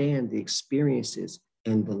understand the experiences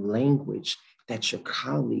and the language that your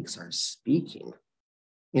colleagues are speaking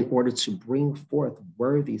in order to bring forth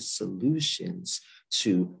worthy solutions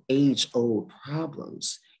to age-old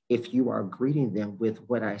problems, if you are greeting them with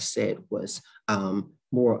what I said was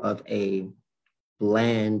more of a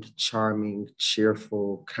bland, charming,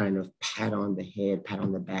 cheerful kind of pat on the head, pat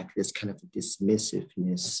on the back, this kind of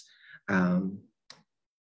dismissiveness,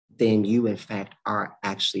 then you, in fact, are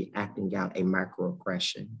actually acting out a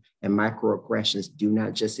microaggression. And microaggressions do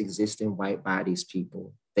not just exist in white bodies,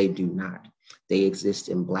 people. They do not. They exist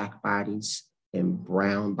in Black bodies, in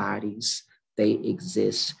brown bodies. They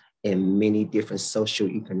exist in many different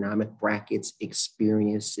socioeconomic brackets,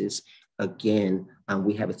 experiences. Again,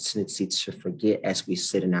 we have a tendency to forget as we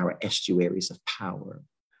sit in our estuaries of power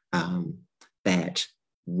that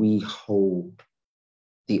we hold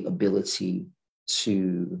the ability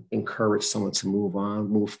to encourage someone to move on,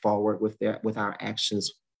 move forward with our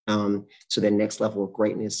actions to their next level of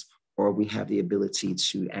greatness, or we have the ability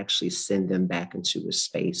to actually send them back into a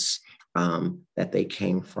space that they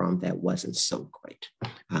came from that wasn't so great.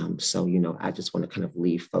 So, I just want to kind of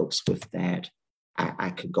leave folks with that. I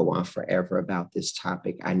could go on forever about this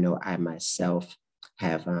topic. I know I myself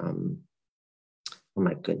have, oh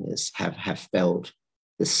my goodness, have felt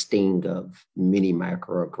the sting of many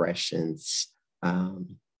microaggressions,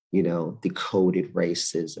 decoded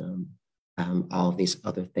racism, all these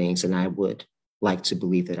other things. And I would like to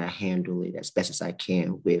believe that I handle it as best as I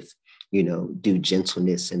can with, due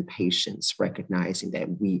gentleness and patience, recognizing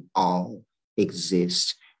that we all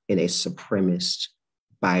exist in a supremacist,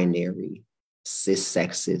 binary,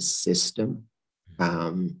 cis-sexist system.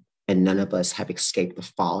 And none of us have escaped the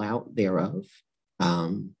fallout thereof.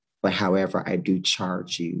 But however, I do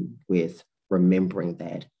charge you with remembering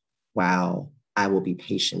that while I will be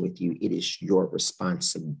patient with you, it is your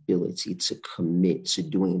responsibility to commit to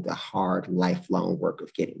doing the hard, lifelong work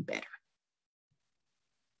of getting better.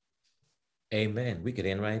 Amen. We could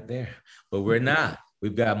end right there, but we're not.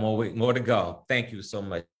 We've got more to go. Thank you so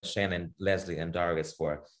much, Shannon, Leslie, and Darius,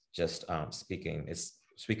 for just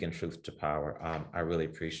speaking truth to power. I really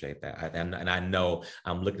appreciate that. And I know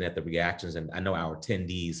I'm looking at the reactions, and I know our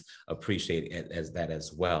attendees appreciate it as that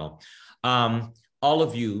as well. All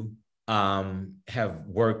of you have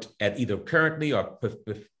worked at either currently or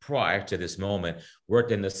prior to this moment,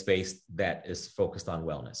 worked in the space that is focused on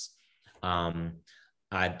wellness.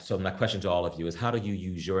 So my question to all of you is, how do you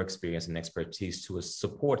use your experience and expertise to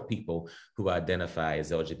support people who identify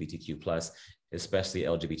as LGBTQ plus, especially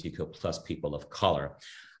LGBTQ plus people of color?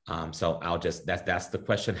 So that's the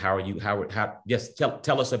question. Yes,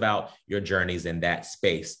 tell us about your journeys in that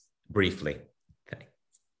space briefly. Okay.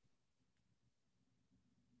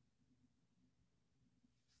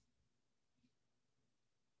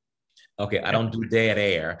 Okay, I don't do dead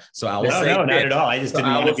air, so I will say no, this. not at all. I just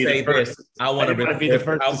didn't want to be the first. I want to be the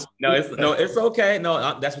first. No, it's okay.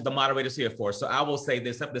 No, that's what the moderator's here for. So I will say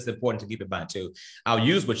this, something that's important to keep in mind too. I'll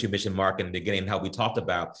use what you mentioned, Mark, in the beginning, how we talked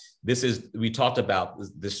about this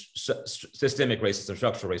systemic racism,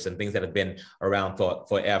 structural racism, things that have been around for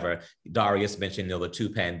forever. Darius mentioned, the two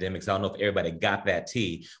pandemics. I don't know if everybody got that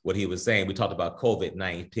tea, what he was saying. We talked about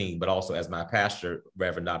COVID-19, but also, as my pastor,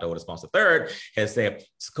 Reverend Dr. Otis Sponsor III, has said,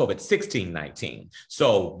 COVID-16. 19.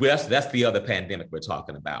 So that's the other pandemic we're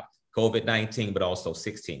talking about. COVID-19, but also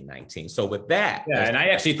 16-19. So with that. Yeah, and I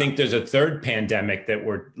actually think there's a third pandemic that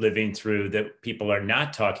we're living through that people are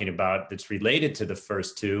not talking about that's related to the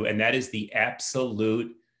first two, and that is the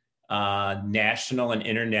absolute national and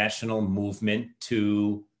international movement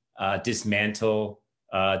to dismantle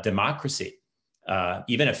democracy.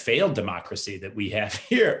 Even a failed democracy that we have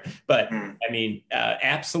here. But I mean,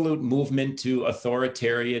 absolute movement to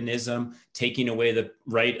authoritarianism, taking away the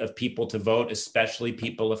right of people to vote, especially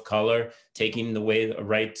people of color, taking away the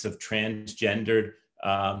rights of transgendered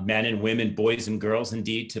men and women, boys and girls,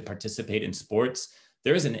 indeed, to participate in sports.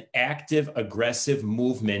 There is an active, aggressive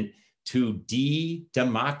movement to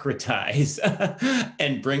de-democratize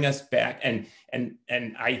and bring us back. And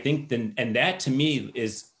I think that to me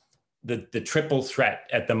is the triple threat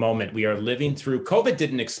at the moment. We are living through. COVID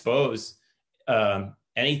didn't expose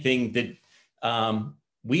anything that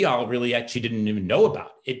we all really actually didn't even know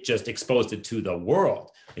about. It just exposed it to the world.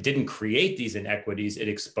 It didn't create these inequities, it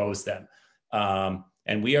exposed them. And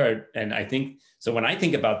I think, so when I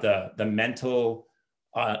think about the mental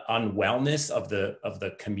unwellness of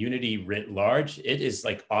the community writ large, it is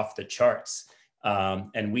like off the charts.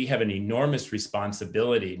 And we have an enormous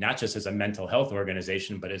responsibility, not just as a mental health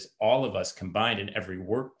organization, but as all of us combined in every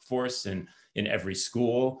workforce and in every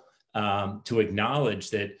school, to acknowledge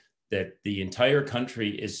that the entire country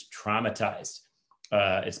is traumatized.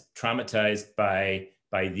 It's traumatized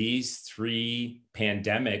by these three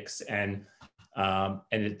pandemics. And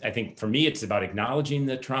I think for me, it's about acknowledging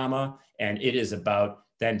the trauma, and it is about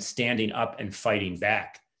then standing up and fighting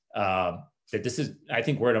back. I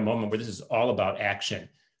think we're at a moment where this is all about action,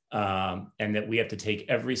 and that we have to take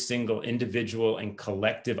every single individual and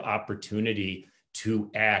collective opportunity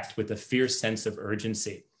to act with a fierce sense of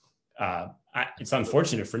urgency. It's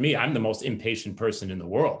unfortunate for me. I'm the most impatient person in the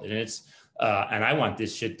world, and and I want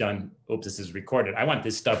this shit done. Oops, this is recorded. I want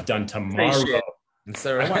this stuff done tomorrow.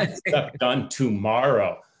 I want this stuff done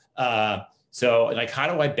tomorrow. So like,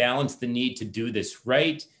 how do I balance the need to do this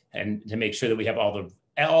right and to make sure that we have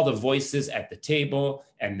all the voices at the table,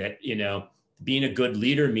 and that, being a good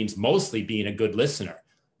leader means mostly being a good listener.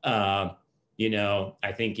 I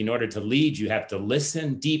think in order to lead, you have to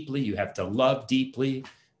listen deeply, you have to love deeply,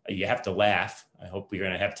 you have to laugh. I hope we're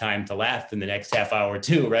going to have time to laugh in the next half hour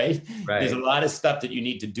too, right? There's a lot of stuff that you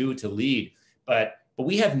need to do to lead, but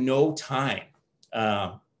we have no time.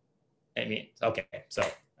 Okay, so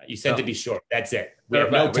you said to be short. That's it. We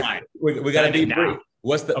have no time. We got to be brief.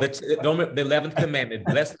 What's the 11th commandment?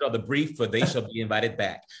 Blessed are the brief, for they shall be invited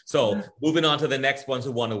back. So moving on to the next ones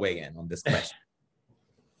who want to weigh in on this question.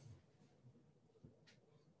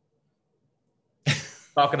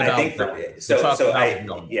 Talking about, I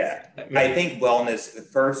think wellness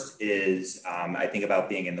first is, I think about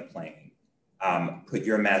being in the plane. Put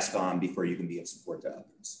your mask on before you can be of support to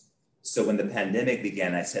others. So when the pandemic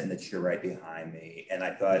began, I sat in the chair right behind me, and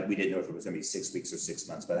I thought, we didn't know if it was going to be 6 weeks or 6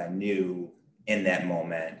 months, but I knew in that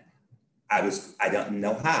moment, I don't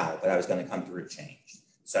know how, but I was going to come through a change.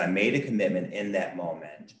 So I made a commitment in that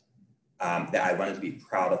moment that I wanted to be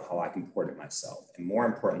proud of how I comported myself. And more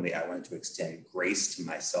importantly, I wanted to extend grace to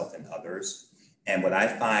myself and others. And what I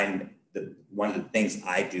find one of the things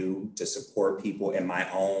I do to support people in my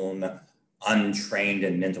own untrained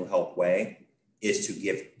and mental health way is to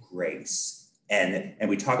give grace. And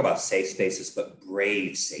we talk about safe spaces, but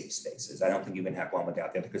brave safe spaces. I don't think you can have one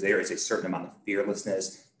without the other, because there is a certain amount of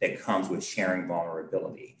fearlessness that comes with sharing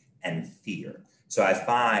vulnerability and fear. So I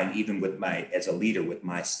find, even as a leader with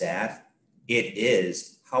my staff, it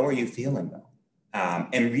is, how are you feeling though?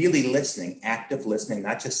 And really listening, active listening,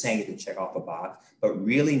 not just saying it to check off a box, but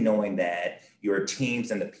really knowing that your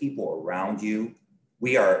teams and the people around you,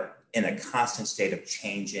 we are in a constant state of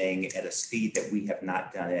changing at a speed that we have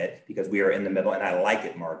not done it, because we are in the middle, and I like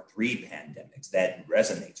it, Mark, 3 pandemics. That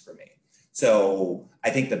resonates for me. So I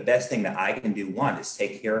think the best thing that I can do, one, is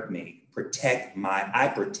take care of me, protect my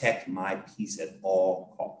peace at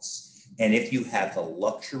all costs. And if you have the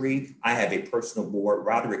luxury, I have a personal board,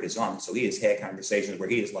 Roderick is on, so he has had conversations where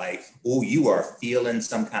he is like, oh, you are feeling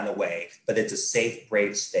some kind of way, but it's a safe,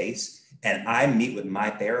 brave space. And I meet with my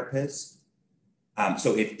therapist. And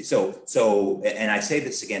I say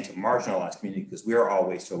this again to marginalized community, because we're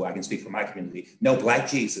always told, I can speak for my community, no Black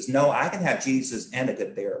Jesus. No, I can have Jesus and a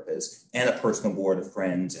good therapist and a personal board of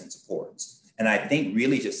friends and supports. And I think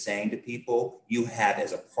really just saying to people, you have,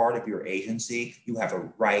 as a part of your agency, you have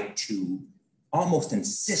a right to almost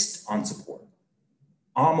insist on support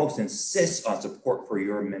for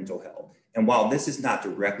your mental health. And while this is not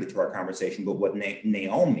directly to our conversation, but what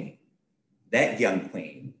Naomi, that young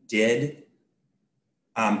queen, did,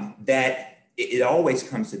 that it always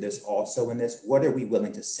comes to this also in this, what are we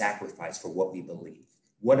willing to sacrifice for what we believe?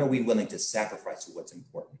 What are we willing to sacrifice for what's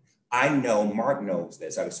important? I know Mark knows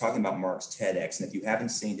this. I was talking about Mark's TEDx, and if you haven't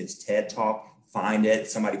seen his TED Talk, find it.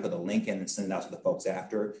 Somebody put a link in and send it out to the folks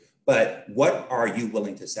after. But what are you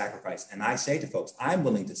willing to sacrifice? And I say to folks, I'm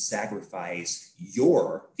willing to sacrifice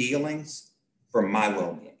your feelings for my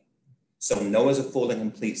well-being. So no is a full and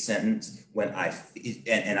complete sentence. When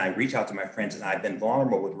I reach out to my friends, and I've been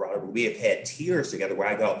vulnerable with Robert, we have had tears together where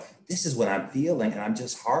I go, this is what I'm feeling, and I'm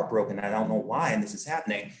just heartbroken. I don't know why, and this is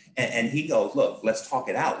happening. And he goes, look, let's talk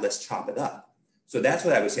it out. Let's chop it up. So that's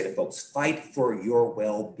what I would say to folks. Fight for your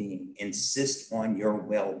well-being. Insist on your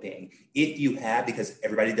well-being. If you have, because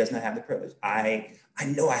everybody does not have the privilege. I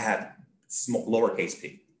know I have lowercase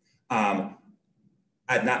p.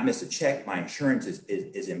 I've not missed a check. My insurance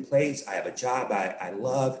is in place. I have a job I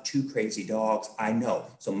love, 2 crazy dogs. I know.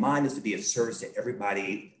 So mine is to be of service to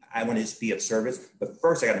everybody. I want to just be of service, but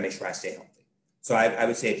first I got to make sure I stay healthy. So I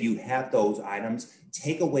would say, if you have those items,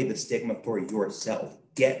 take away the stigma for yourself.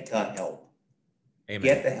 Get the help. Amen.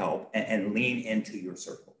 Get the help and lean into your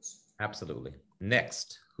circles. Absolutely.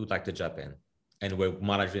 Next, who'd like to jump in? And we're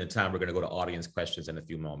monitoring the time. We're going to go to audience questions in a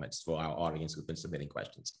few moments for our audience who've been submitting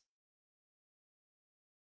questions.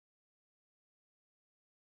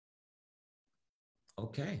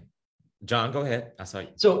 Okay, John, go ahead. I saw you.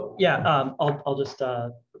 So yeah, I'll just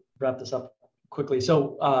wrap this up quickly.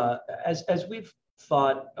 So as we've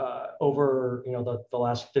thought over the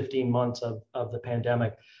last 15 months of the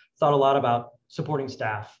pandemic, thought a lot about supporting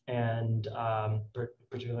staff, and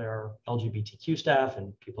particularly our LGBTQ staff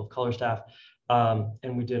and people of color staff.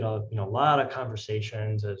 And we did a lot of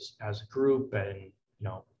conversations as a group, and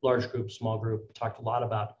large group, small group. Talked a lot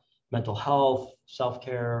about mental health,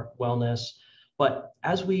 self-care, wellness. But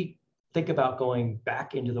as we think about going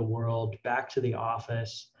back into the world, back to the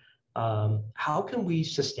office, how can we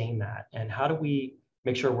sustain that? And how do we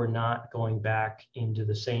make sure we're not going back into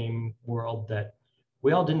the same world that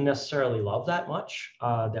we all didn't necessarily love that much,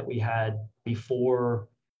 that we had before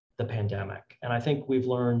the pandemic? And I think we've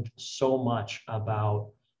learned so much about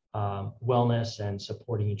wellness and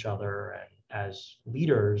supporting each other, and as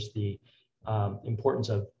leaders, the importance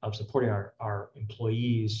of supporting our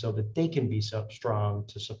employees so that they can be so strong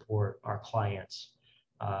to support our clients.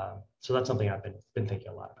 So that's something I've been thinking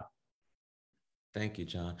a lot about. Thank you,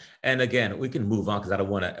 John. And again, we can move on, because I don't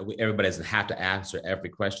want to, everybody doesn't have to answer every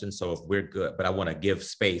question. So if we're good, but I want to give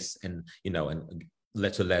space and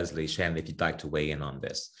let to Leslie, Shannon, if you'd like to weigh in on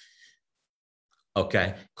this.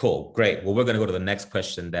 Okay, cool, great. Well, we're going to go to the next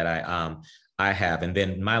question that I have, and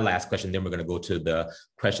then my last question, then we're going to go to the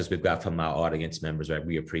questions we've got from our audience members, right?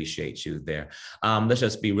 We appreciate you there. Let's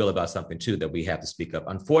just be real about something too that we have to speak up.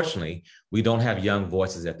 Unfortunately, we don't have young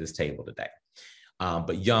voices at this table today.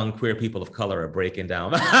 But young queer people of color are breaking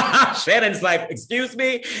down. Shannon's like, excuse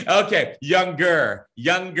me? Okay, younger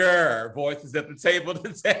voices at the table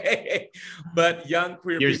today. But young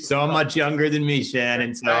queer people. You're so much younger than me,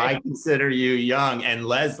 Shannon, so I consider you young. And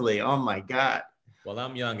Leslie, oh my God. Well,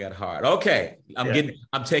 I'm young at heart. Okay,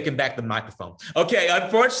 I'm taking back the microphone. Okay,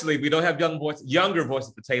 unfortunately, we don't have younger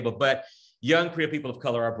voices at the table, but young queer people of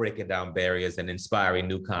color are breaking down barriers and inspiring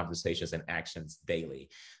new conversations and actions daily.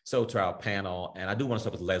 So to our panel, and I do want to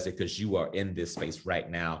start with Leslie, because you are in this space right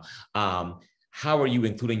now. How are you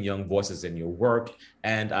including young voices in your work?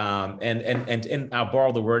 And I'll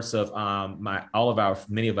borrow the words of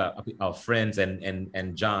many of our friends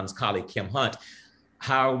and John's colleague Kim Hunt.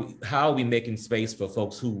 How are we making space for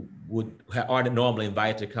folks who aren't normally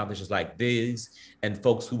invited to conversations like these, and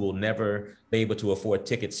folks who will never be able to afford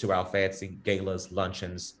tickets to our fancy galas,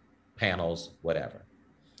 luncheons, panels, whatever?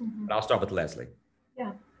 Mm-hmm. But I'll start with Leslie.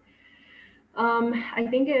 Yeah. I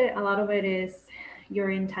think a lot of it is your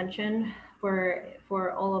intention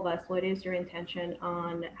for all of us. What is your intention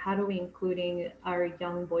on how do we including our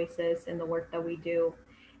young voices in the work that we do?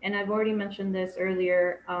 And I've already mentioned this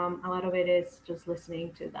earlier. A lot of it is just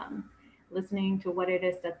listening to them, listening to what it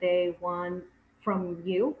is that they want from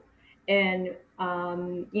you. And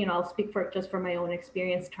I'll speak for just for my own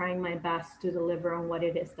experience, trying my best to deliver on what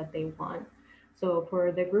it is that they want. So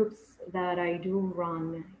for the groups that I do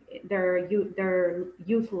run, they're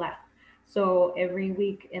youth led. So every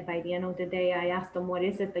week, and by the end of the day, I ask them, what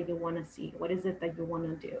is it that you want to see? What is it that you want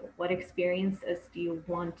to do? What experiences do you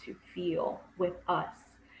want to feel with us?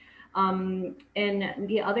 And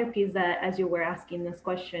the other piece that, as you were asking this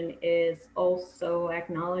question, is also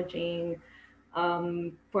acknowledging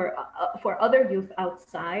for other youth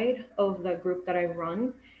outside of the group that I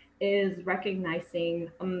run, is recognizing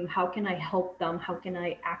how can I help them? How can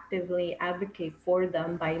I actively advocate for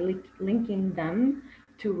them by linking them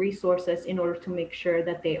to resources in order to make sure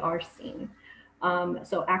that they are seen.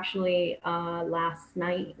 So actually, last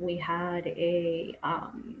night we had a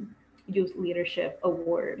youth leadership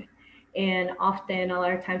award, and often a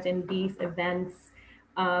lot of times in these events,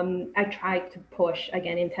 I try to push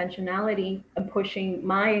again intentionality and pushing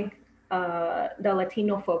the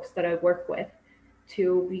Latino folks that I work with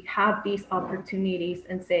to have these opportunities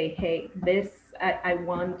and say, hey, I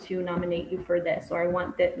want to nominate you for this, or I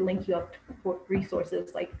want to link you up to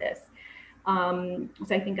resources like this. So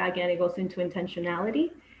I think again it goes into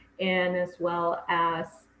intentionality, and as well as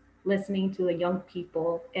listening to the young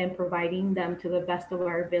people and providing them to the best of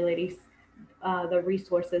our abilities the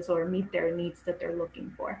resources or meet their needs that they're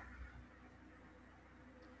looking for.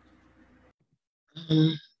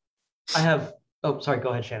 I have, oh, sorry, go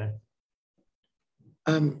ahead, Shannon.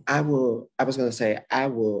 I was going to say, I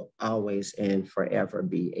will always and forever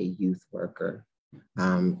be a youth worker.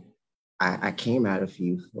 I came out of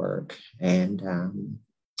youth work, and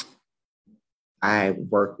I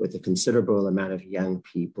work with a considerable amount of young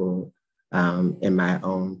people in my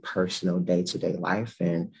own personal day-to-day life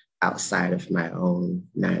and outside of my own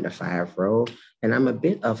 9-to-5 role. And I'm a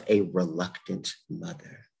bit of a reluctant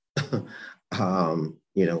mother,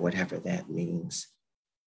 whatever that means.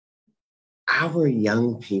 Our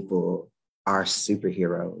young people are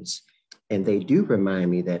superheroes, and they do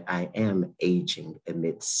remind me that I am aging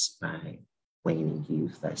amidst my waning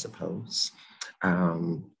youth, I suppose.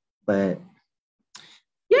 But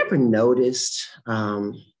you ever noticed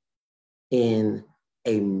in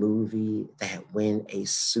a movie that when a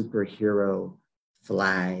superhero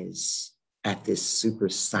flies at this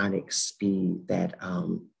supersonic speed that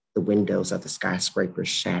the windows of the skyscraper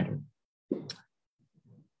shatter?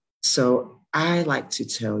 So I like to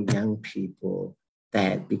tell young people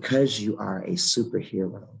that because you are a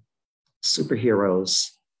superhero, superheroes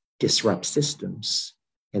disrupt systems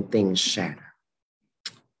and things shatter.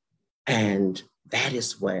 And that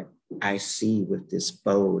is what I see with this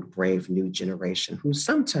bold, brave new generation who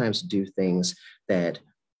sometimes do things that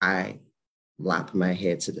I lop my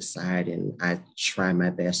head to the side and I try my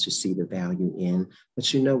best to see the value in.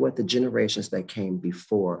 But you know what? The generations that came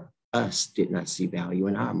before us did not see value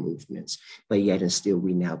in our movements, but yet and still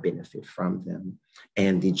we now benefit from them.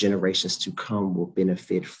 And the generations to come will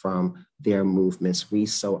benefit from their movements. We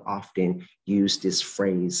so often use this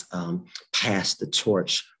phrase, pass the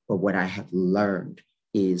torch, but what I have learned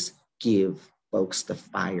is give folks the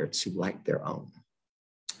fire to light their own.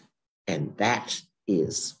 And that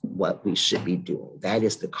is what we should be doing. That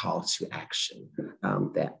is the call to action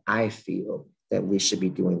that I feel that we should be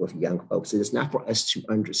doing with young folks. It is not for us to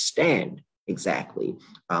understand exactly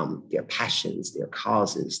their passions, their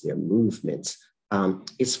causes, their movements.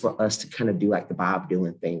 It's for us to kind of do like the Bob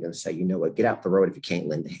Dylan thing and say, you know what, get out the road if you can't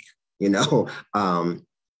lend a hand,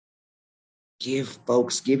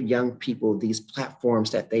 give young people these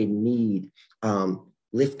platforms that they need,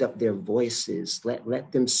 lift up their voices,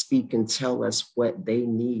 let them speak and tell us what they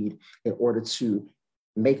need in order to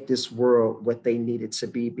make this world what they need it to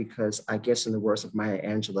be, because I guess in the words of Maya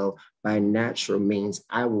Angelou, by natural means,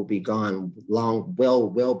 I will be gone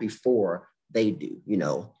well before they do,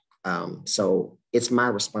 So it's my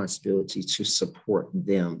responsibility to support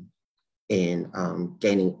them in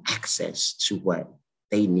gaining access to what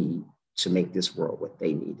they need to make this world what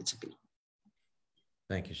they need it to be.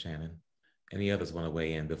 Thank you, Shannon. Any others want to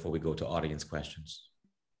weigh in before we go to audience questions?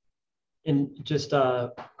 And just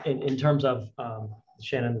in terms of,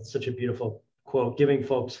 Shannon, it's such a beautiful quote, giving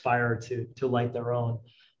folks fire to light their own.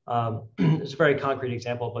 It's a very concrete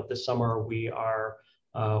example, but this summer we are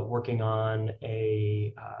working on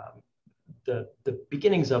the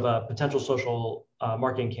beginnings of a potential social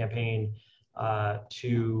marketing campaign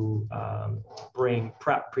to bring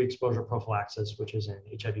PrEP, pre-exposure prophylaxis, which is an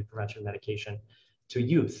HIV prevention medication, to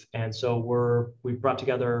youth. And so we've brought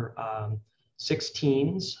together 6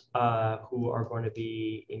 teens who are going to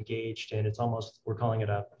be engaged in, we're calling it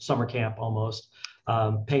a summer camp almost,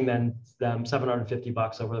 paying them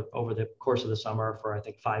 $750 over the course of the summer for, I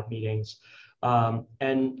think, 5 meetings,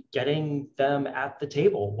 and getting them at the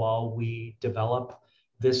table while we develop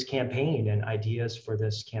this campaign and ideas for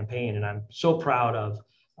this campaign. And I'm so proud of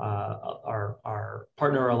our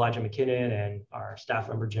partner, Elijah McKinnon, and our staff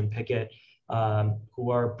member, Jim Pickett,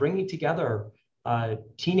 who are bringing together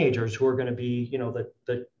teenagers who are going to be,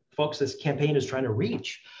 the folks this campaign is trying to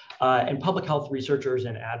reach, and public health researchers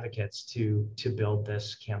and advocates to build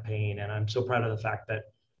this campaign. And I'm so proud of the fact that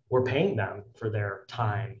we're paying them for their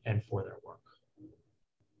time and for their work.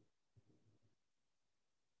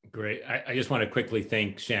 Great. I just want to quickly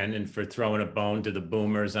thank Shannon for throwing a bone to the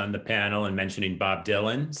boomers on the panel and mentioning Bob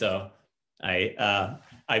Dylan. So I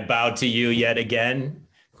bow to you yet again,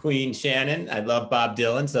 Queen Shannon. I love Bob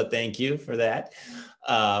Dylan, so thank you for that.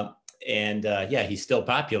 Yeah, he's still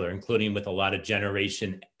popular, including with a lot of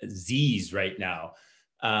Generation Zs right now.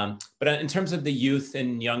 But in terms of the youth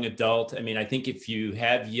and young adult, I mean, I think if you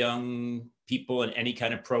have young people in any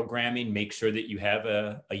kind of programming, make sure that you have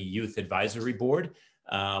a youth advisory board,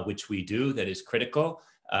 which we do, that is critical.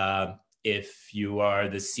 If you are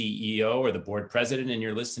the CEO or the board president and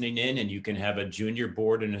you're listening in and you can have a junior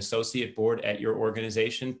board and associate board at your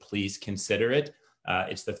organization, please consider it.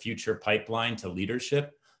 It's the future pipeline to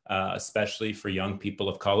leadership, especially for young people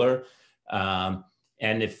of color. And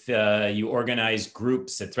if you organize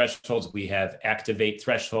groups at Thresholds, we have Activate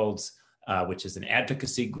Thresholds, which is an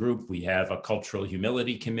advocacy group. We have a cultural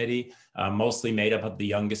humility committee, mostly made up of the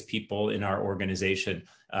youngest people in our organization,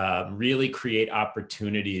 really create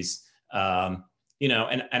opportunities, and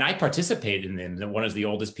I participate in them. One of the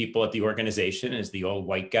oldest people at the organization is the old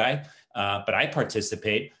white guy, but I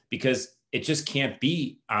participate because it just can't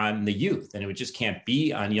be on the youth, and it just can't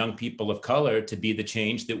be on young people of color to be the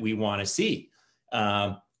change that we want to see.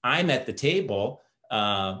 I'm at the table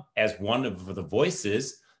as one of the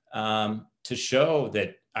voices to show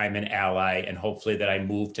that I'm an ally and hopefully that I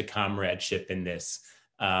move to comradeship in this.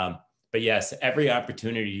 But yes, every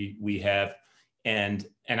opportunity we have, and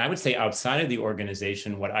I would say outside of the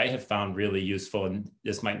organization, what I have found really useful, and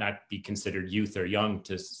this might not be considered youth or young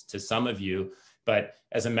to some of you, but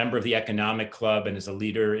as a member of the Economic Club and as a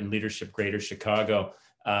leader in Leadership Greater Chicago,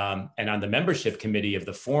 and on the membership committee of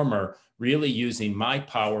the former, really using my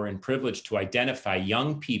power and privilege to identify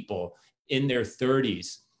young people in their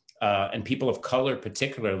 30s, and people of color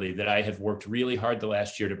particularly, that I have worked really hard the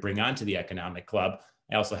last year to bring onto the Economic Club.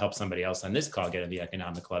 I also helped somebody else on this call get in the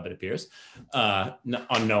Economic Club, it appears,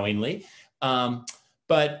 unknowingly.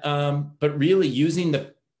 But really using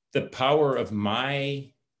the power of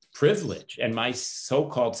my privilege and my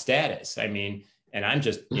so-called status. I mean, and I'm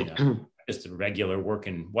just, just a regular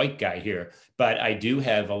working white guy here, but I do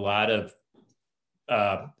have a lot of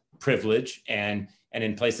privilege, and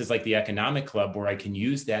in places like the Economic Club, where I can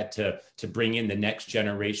use that to bring in the next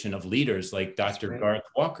generation of leaders like Dr. Garth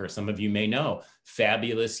Walker. Some of you may know,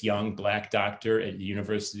 fabulous young Black doctor at the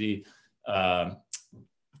university,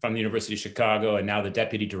 from the University of Chicago, and now the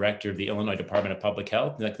deputy director of the Illinois Department of Public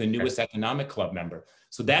Health, like the newest Economic Club member.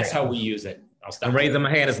 So that's how we use it. I'm raising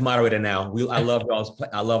my hand as moderator now. I love y'all.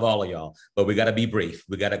 I love all of y'all, but we got to be brief.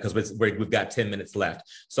 We got to, because we've got 10 minutes left.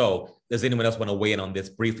 So does anyone else want to weigh in on this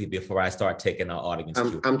briefly before I start taking our audience?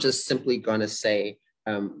 I'm just simply going to say,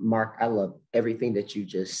 Mark, I love everything that you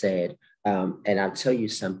just said. And I'll tell you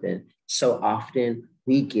something. So often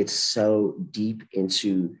we get so deep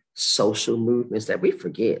into social movements that we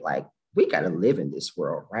forget, like, we got to live in this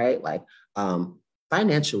world, right? Like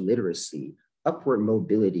financial literacy, upward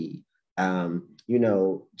mobility,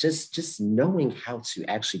 just knowing how to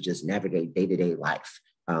actually just navigate day-to-day life,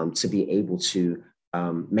 to be able to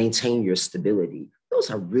maintain your stability.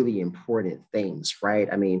 Those are really important things, right?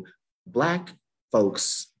 I mean, Black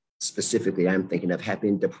folks specifically, I'm thinking of, have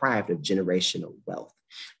been deprived of generational wealth.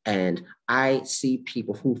 And I see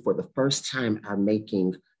people who, for the first time, are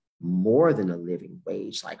making more than a living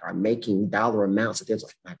wage, like are making dollar amounts that they're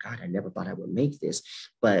like, my God, I never thought I would make this.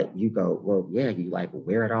 But you go, well, yeah, you like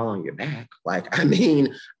wear it all on your back. Like, I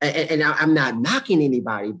mean, and I'm not knocking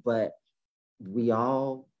anybody, but we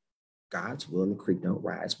all, God's will and the creek don't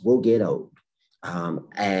rise, we'll get old.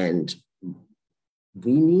 And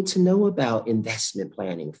we need to know about investment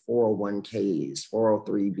planning, 401ks,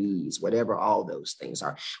 403bs, whatever all those things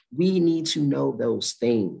are. We need to know those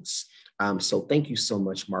things. So thank you so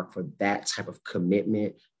much, Mark, for that type of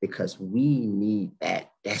commitment because we need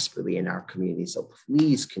that desperately in our community. So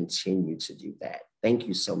please continue to do that. Thank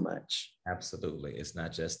you so much. Absolutely. It's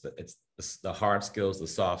not just it's the hard skills, the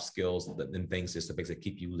soft skills, and things just to basically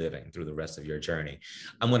keep you living through the rest of your journey.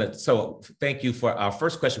 So thank you for our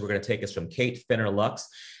first question. We're going to take is from Kate Finner-Lux.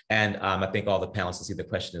 And I think all the panelists will see the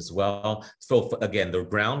question as well. So again, the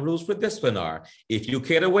ground rules for this one are, if you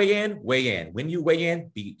care to weigh in, weigh in. When you weigh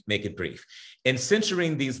in, make it brief. In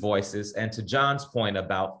censoring these voices, and to John's point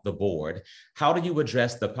about the board, how do you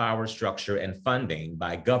address the power structure and funding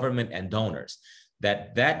by government and donors?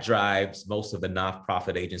 That drives most of the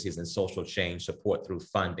nonprofit agencies and social change support through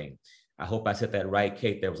funding. I hope I said that right,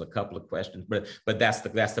 Kate. There was a couple of questions, but that's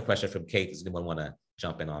the question from Kate. Does anyone want to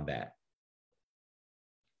jump in on that?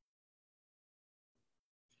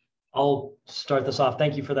 I'll start this off.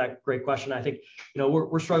 Thank you for that great question. I think,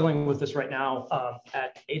 we're struggling with this right now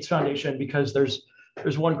at AIDS Foundation because there's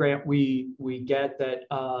one grant we get that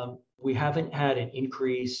we haven't had an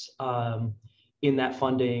increase in that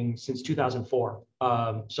funding since 2004.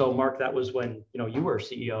 So Mark, that was when you were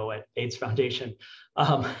CEO at AIDS Foundation,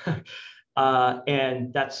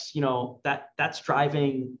 and that's that's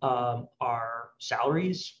driving our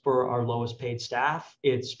salaries for our lowest paid staff.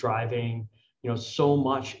 It's driving so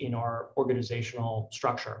much in our organizational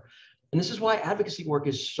structure. And this is why advocacy work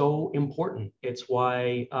is so important. It's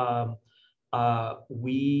why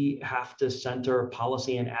we have to center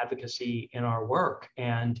policy and advocacy in our work.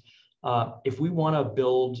 And if we want to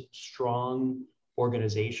build strong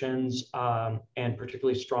organizations, and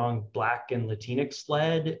particularly strong Black and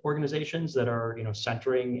Latinx-led organizations that are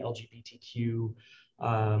centering LGBTQ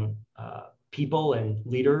people and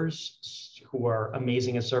leaders who are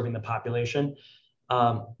amazing at serving the population.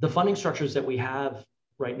 The funding structures that we have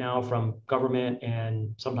right now from government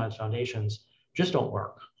and sometimes foundations just don't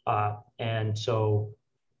work. And so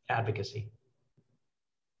advocacy.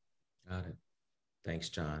 Got it. Thanks,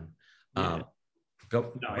 John. Yeah.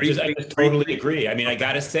 I totally agree. I mean, I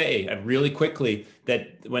got to say really quickly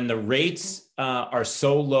that when the rates are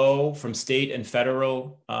so low from state and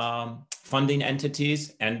federal funding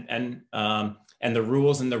entities and the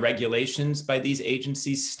rules and the regulations by these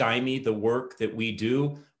agencies stymie the work that we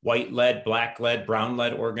do, white-led, black-led,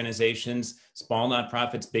 brown-led organizations, small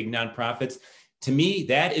nonprofits, big nonprofits. To me,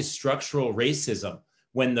 that is structural racism.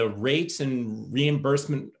 When the rates and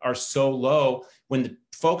reimbursement are so low, when the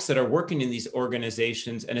folks that are working in these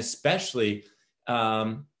organizations, and especially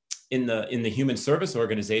in the human service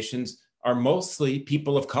organizations, are mostly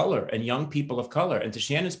people of color and young people of color. And to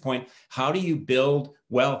Shannon's point, how do you build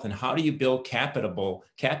wealth and how do you build capital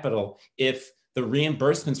if the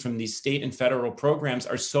reimbursements from these state and federal programs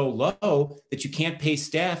are so low that you can't pay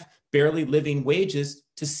staff barely living wages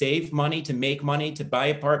to save money, to make money, to buy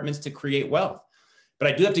apartments, to create wealth? But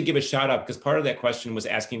I do have to give a shout out because part of that question was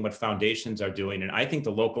asking what foundations are doing. And I think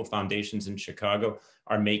the local foundations in Chicago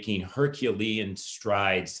are making Herculean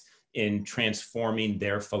strides in transforming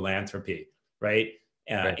their philanthropy, right?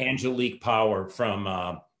 Right. Angelique Power from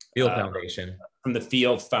Field Foundation. From the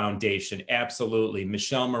Field Foundation, absolutely.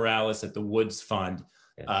 Michelle Morales at the Woods Fund.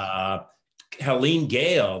 Yes. Helene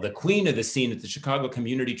Gale, the queen of the scene at the Chicago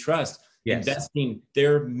Community Trust, yes, investing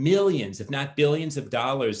their millions, if not billions of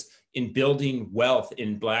dollars in building wealth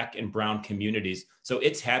in Black and brown communities. So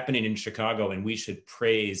it's happening in Chicago, and we should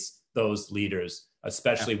praise those leaders,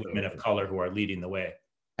 especially women of color who are leading the way.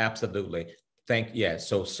 Absolutely.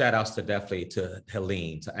 So shout outs to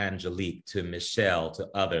Helene, to Angelique, to Michelle, to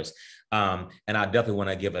others. And I definitely want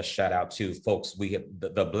to give a shout out to folks. We have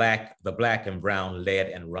the black and brown led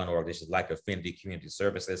and run organizations like Affinity Community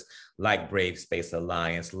Services, like Brave Space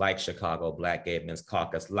Alliance, like Chicago Black Gay Men's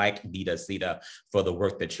Caucus, like Beta Zeta for the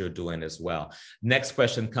work that you're doing as well. Next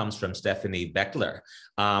question comes from Stephanie Beckler.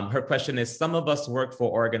 Her question is, some of us work for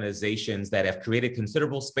organizations that have created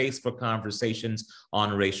considerable space for conversations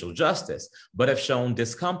on racial justice, but have shown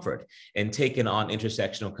discomfort in taking on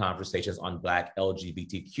intersectional conversations on Black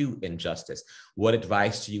LGBTQ injustice. What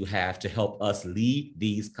advice do you have to help us lead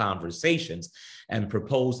these conversations and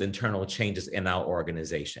propose internal changes in our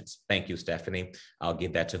organizations? Thank you, Stephanie. I'll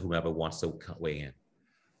give that to whomever wants to weigh in.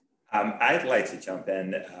 I'd like to jump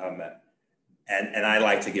in, and I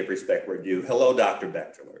like to give respect where due. Hello, Dr.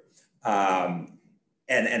 Beckler.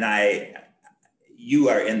 You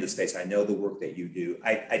are in the space. I know the work that you do.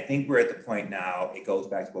 I think we're at the point now, it goes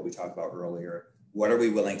back to what we talked about earlier. What are we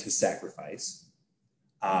willing to sacrifice?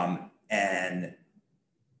 And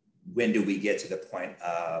when do we get to the point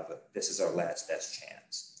of this is our last best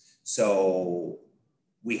chance? So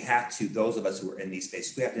we have to, those of us who are in these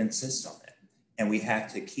spaces, we have to insist on it. And we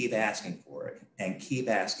have to keep asking for it and keep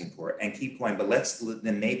asking for it and keep going. But let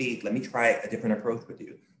me try a different approach with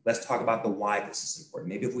you. Let's talk about the why this is important.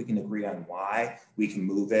 Maybe if we can agree on why, we can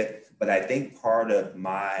move it. But I think part of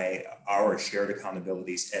our shared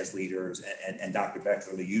accountabilities as leaders, and Dr.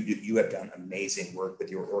 Beckler, you have done amazing work with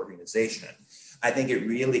your organization. I think it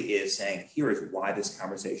really is saying, here is why this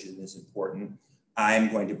conversation is important. I'm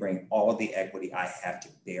going to bring all of the equity I have to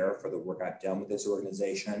bear for the work I've done with this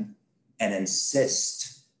organization and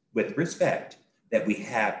insist with respect that we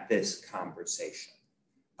have this conversation.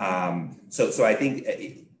 So I think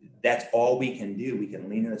that's all we can do. We can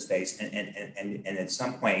lean in the space and at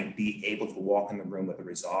some point be able to walk in the room with a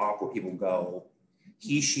resolve where people go,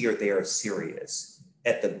 he, she, or they are serious.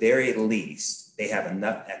 At the very least, they have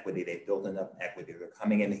enough equity, they've built enough equity, they're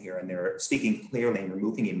coming in here and they're speaking clearly and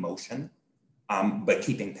removing emotion, but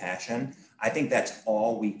keeping passion. I think that's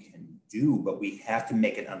all we can do, but we have to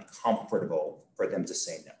make it uncomfortable for them to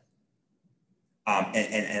say no.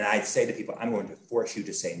 And I say to people, I'm going to force you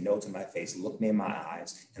to say no to my face, look me in my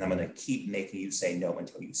eyes, and I'm going to keep making you say no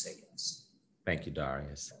until you say yes. Thank you,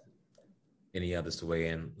 Darius. Any others to weigh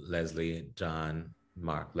in? Leslie, John,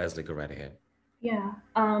 Mark. Leslie, go right ahead. Yeah,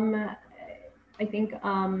 I think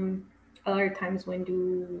other times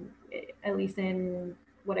when at least in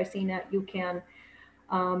what I've seen at UCAN,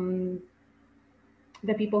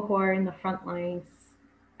 the people who are in the front lines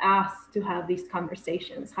asked to have these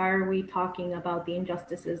conversations. How are we talking about the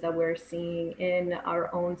injustices that we're seeing in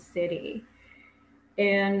our own city?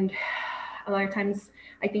 And a lot of times,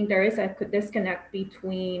 I think there is a disconnect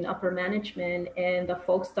between upper management and the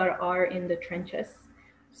folks that are in the trenches.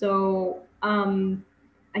 So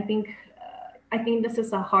I think this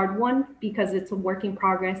is a hard one because it's a work in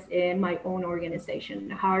progress in my own organization.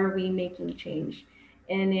 How are we making change?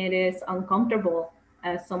 And it is uncomfortable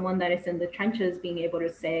as someone that is in the trenches being able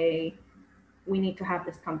to say, we need to have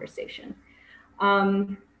this conversation.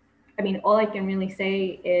 I mean, all I can really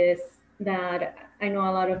say is that I know a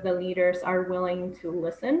lot of the leaders are willing to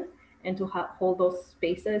listen and to hold those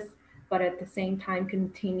spaces, but at the same time,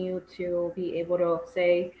 continue to be able to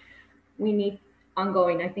say, we need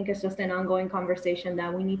ongoing. I think it's just an ongoing conversation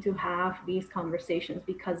that we need to have these conversations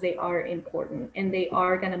because they are important and they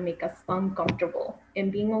are going to make us uncomfortable,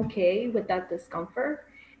 and being okay with that discomfort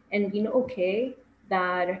and being okay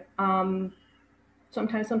that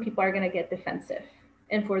sometimes some people are going to get defensive.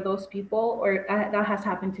 And for those people, or that has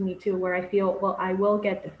happened to me too, where I feel, well, I will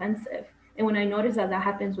get defensive. And when I notice that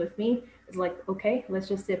happens with me, it's like, okay, let's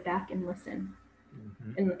just sit back and listen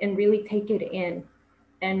and really take it in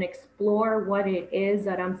and explore what it is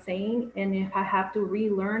that I'm saying. And if I have to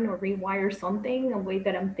relearn or rewire something, a way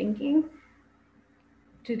that I'm thinking,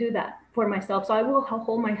 to do that for myself. So I will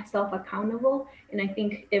hold myself accountable. And I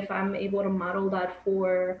think if I'm able to model that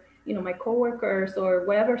for, my coworkers or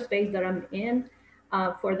whatever space that I'm in,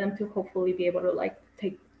 for them to hopefully be able to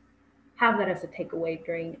have that as a takeaway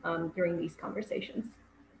during these conversations.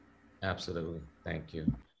 Absolutely. Thank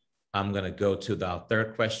you. I'm going to go to the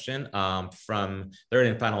third question, from third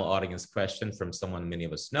and final audience question from someone many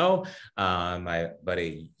of us know, my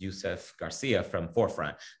buddy Yusef Garcia from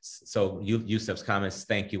Forefront. So Yusef's comments,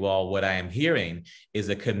 thank you all. What I am hearing is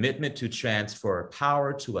a commitment to transfer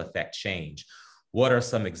power to affect change. What are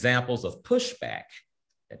some examples of pushback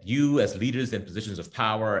that you as leaders in positions of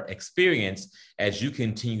power experience as you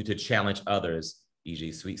continue to challenge others,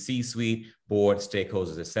 e.g. C-suite, board,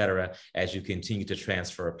 stakeholders, et cetera, as you continue to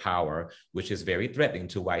transfer power, which is very threatening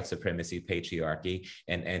to white supremacy, patriarchy,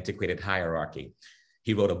 and antiquated hierarchy?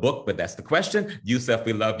 He wrote a book, but that's the question. Yusef,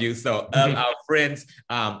 we love you. So our friends,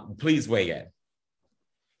 please weigh in.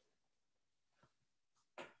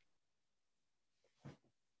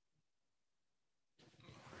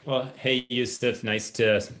 Well, hey, Yusuf, nice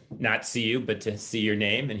to not see you, but to see your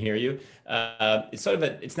name and hear you.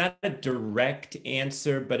 It's not a direct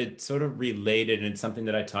answer, but it's sort of related, and it's something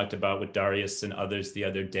that I talked about with Darius and others the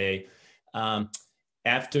other day.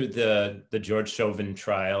 After the George Chauvin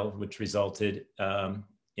trial, which resulted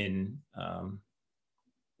in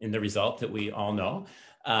the result that we all know,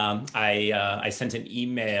 I sent an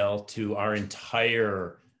email to our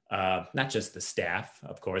entire not just the staff,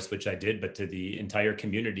 of course, which I did, but to the entire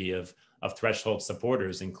community of Threshold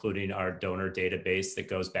supporters, including our donor database that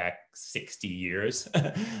goes back 60 years,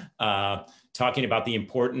 talking about the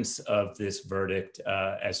importance of this verdict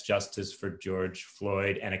as justice for George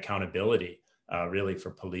Floyd and accountability, really, for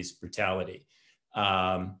police brutality.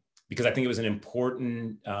 Because I think it was an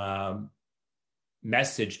important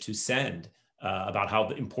message to send about how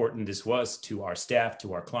important this was to our staff,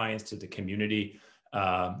 to our clients, to the community,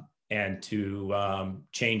 and to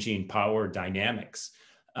changing power dynamics.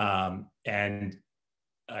 And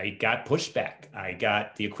got pushback. I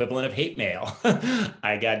got the equivalent of hate mail.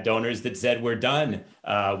 I got donors that said we're done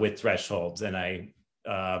with thresholds, and I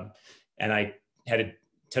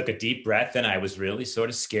took a deep breath, and I was really sort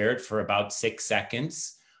of scared for about 6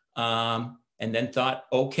 seconds, and then thought,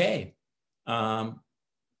 okay,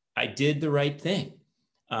 I did the right thing.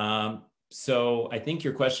 So I think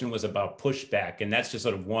your question was about pushback, and that's just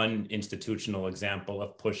sort of one institutional example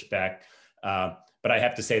of pushback. But I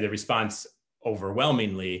have to say the response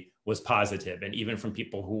overwhelmingly was positive. And even from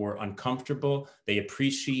people who were uncomfortable, they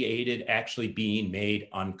appreciated actually being made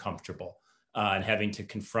uncomfortable and having to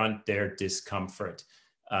confront their discomfort.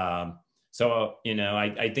 So,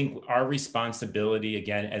 I think our responsibility,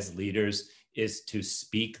 again, as leaders, is to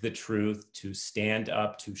speak the truth, to stand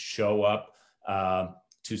up, to show up,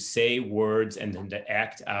 to say words, and then to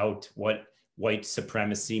act out what white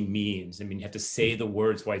supremacy means. I mean, you have to say the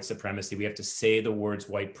words white supremacy. We have to say the words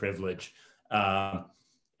white privilege. We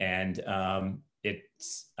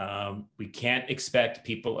can't expect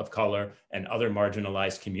people of color and other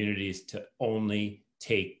marginalized communities to only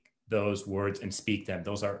take those words and speak them.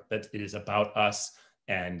 It is about us,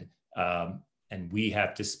 and we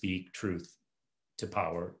have to speak truth to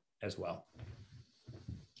power as well.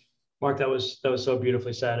 Mark, that was so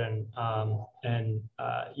beautifully said, and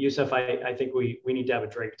Yusuf, I think we need to have a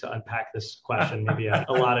drink to unpack this question. Maybe a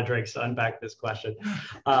lot of drinks to unpack this question.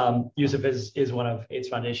 Yusuf is one of AIDS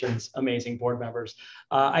Foundation's amazing board members.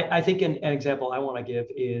 I think an example I want to give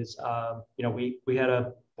is, we had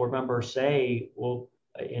a board member say, well,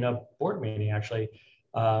 in a board meeting actually,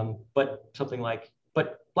 but something like,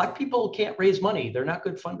 but Black people can't raise money; they're not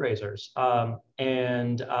good fundraisers,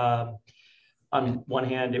 on one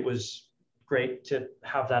hand, it was great to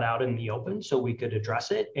have that out in the open so we could address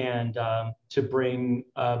it, and to bring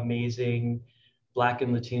amazing Black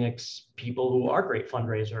and Latinx people who are great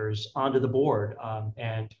fundraisers onto the board,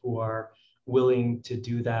 and who are willing to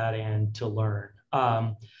do that and to learn.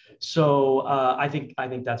 So I think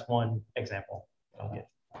that's one example I'll give.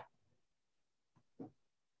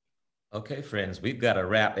 Okay, friends, we've got a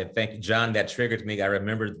wrap. And thank you, John. That triggered me. I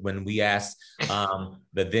remember when we asked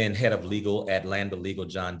the then head of legal at Lambda Legal,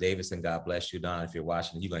 John Davison, God bless you, Don, if you're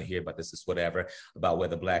watching, you're going to hear about this, whatever, about where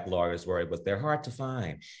the Black lawyers were, but they're hard to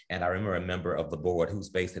find. And I remember a member of the board who's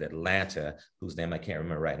based in Atlanta, whose name I can't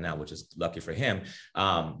remember right now, which is lucky for him.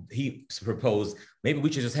 He proposed, maybe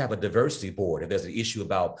we should just have a diversity board if there's an issue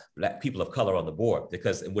about Black people of color on the board,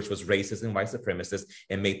 which was racist and white supremacist,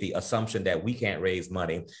 and made the assumption that we can't raise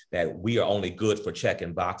money, that we are only good for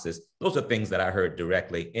checking boxes. Those are things that I heard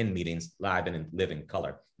directly in meetings, live and in living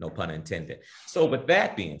color, no pun intended. So with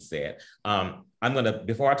that being said, I'm gonna,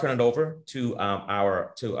 before I turn it over to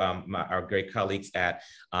our great colleagues at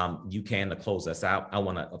UCAN to close us out, I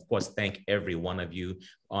wanna, of course, thank every one of you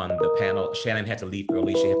on the panel. Shannon had to leave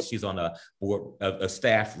early. She's on a board, a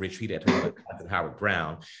staff retreat at Howard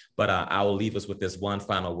Brown. But I will leave us with this one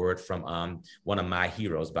final word from one of my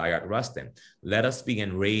heroes, Bayard Rustin. Let us be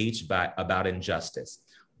enraged about injustice,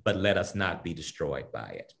 but let us not be destroyed by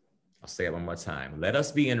it. I'll say it one more time. Let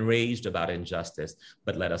us be enraged about injustice,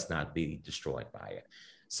 but let us not be destroyed by it.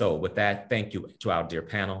 So with that, thank you to our dear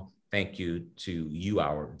panel. Thank you to you,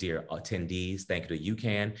 our dear attendees. Thank you to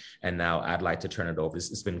UCAN. And now I'd like to turn it over.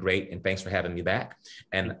 It's been great, and thanks for having me back.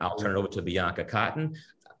 And I'll turn it over to Bianca Cotton,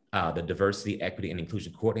 the Diversity, Equity, and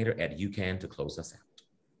Inclusion Coordinator at UCAN, to close us out.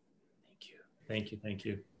 Thank you. Thank you. Thank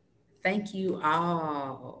you. Thank you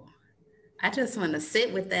all. I just want to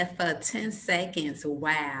sit with that for 10 seconds.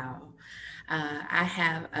 Wow. I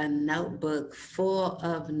have a notebook full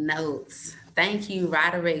of notes. Thank you,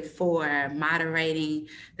 Roderick, for moderating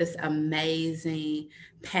this amazing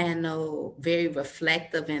panel, very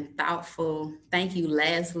reflective and thoughtful. Thank you,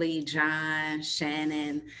 Leslie, John,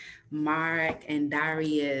 Shannon, Mark, and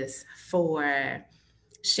Darius, for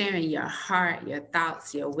sharing your heart, your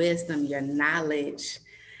thoughts, your wisdom, your knowledge.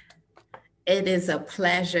 It is a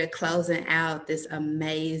pleasure closing out this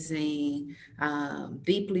amazing,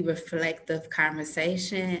 deeply reflective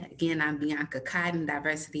conversation. Again, I'm Bianca Cotton,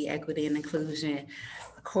 Diversity, Equity, and Inclusion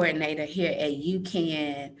Coordinator here at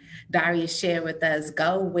UCAN. Darius shared with us,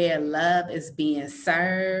 go where love is being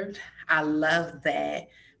served. I love that.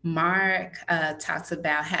 Mark talks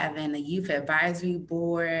about having a youth advisory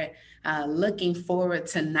board, looking forward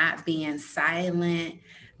to not being silent.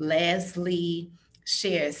 Leslie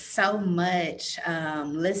shares so much,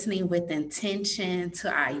 listening with intention to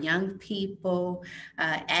our young people,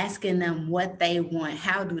 asking them what they want,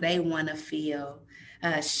 how do they want to feel.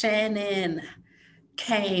 Shannon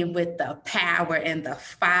came with the power and the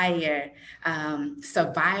fire,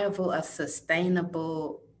 survival of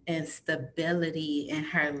sustainable and stability in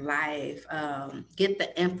her life. Get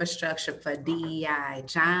the infrastructure for DEI.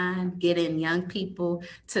 John, getting young people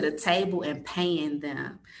to the table and paying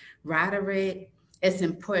them. Roderick, it's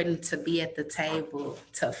important to be at the table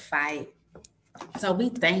to fight. So we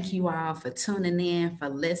thank you all for tuning in, for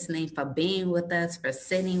listening, for being with us, for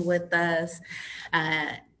sitting with us.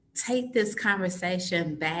 Take this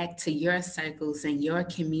conversation back to your circles and your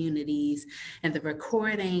communities, and the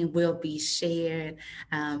recording will be shared.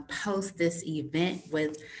 Post this event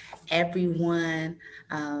with everyone.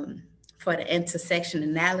 For the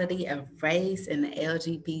intersectionality of race in the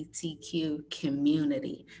LGBTQ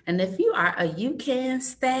community. And if you are a UCAN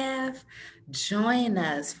staff, join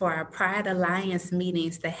us for our Pride Alliance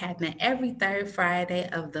meetings that happen every third Friday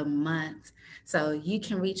of the month. So you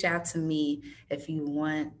can reach out to me if you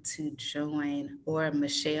want to join, or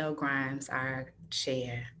Michelle Grimes, our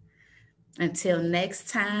chair. Until next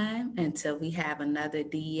time, until we have another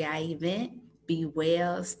DEI event, be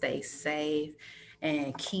well, stay safe,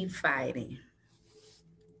 and keep fighting.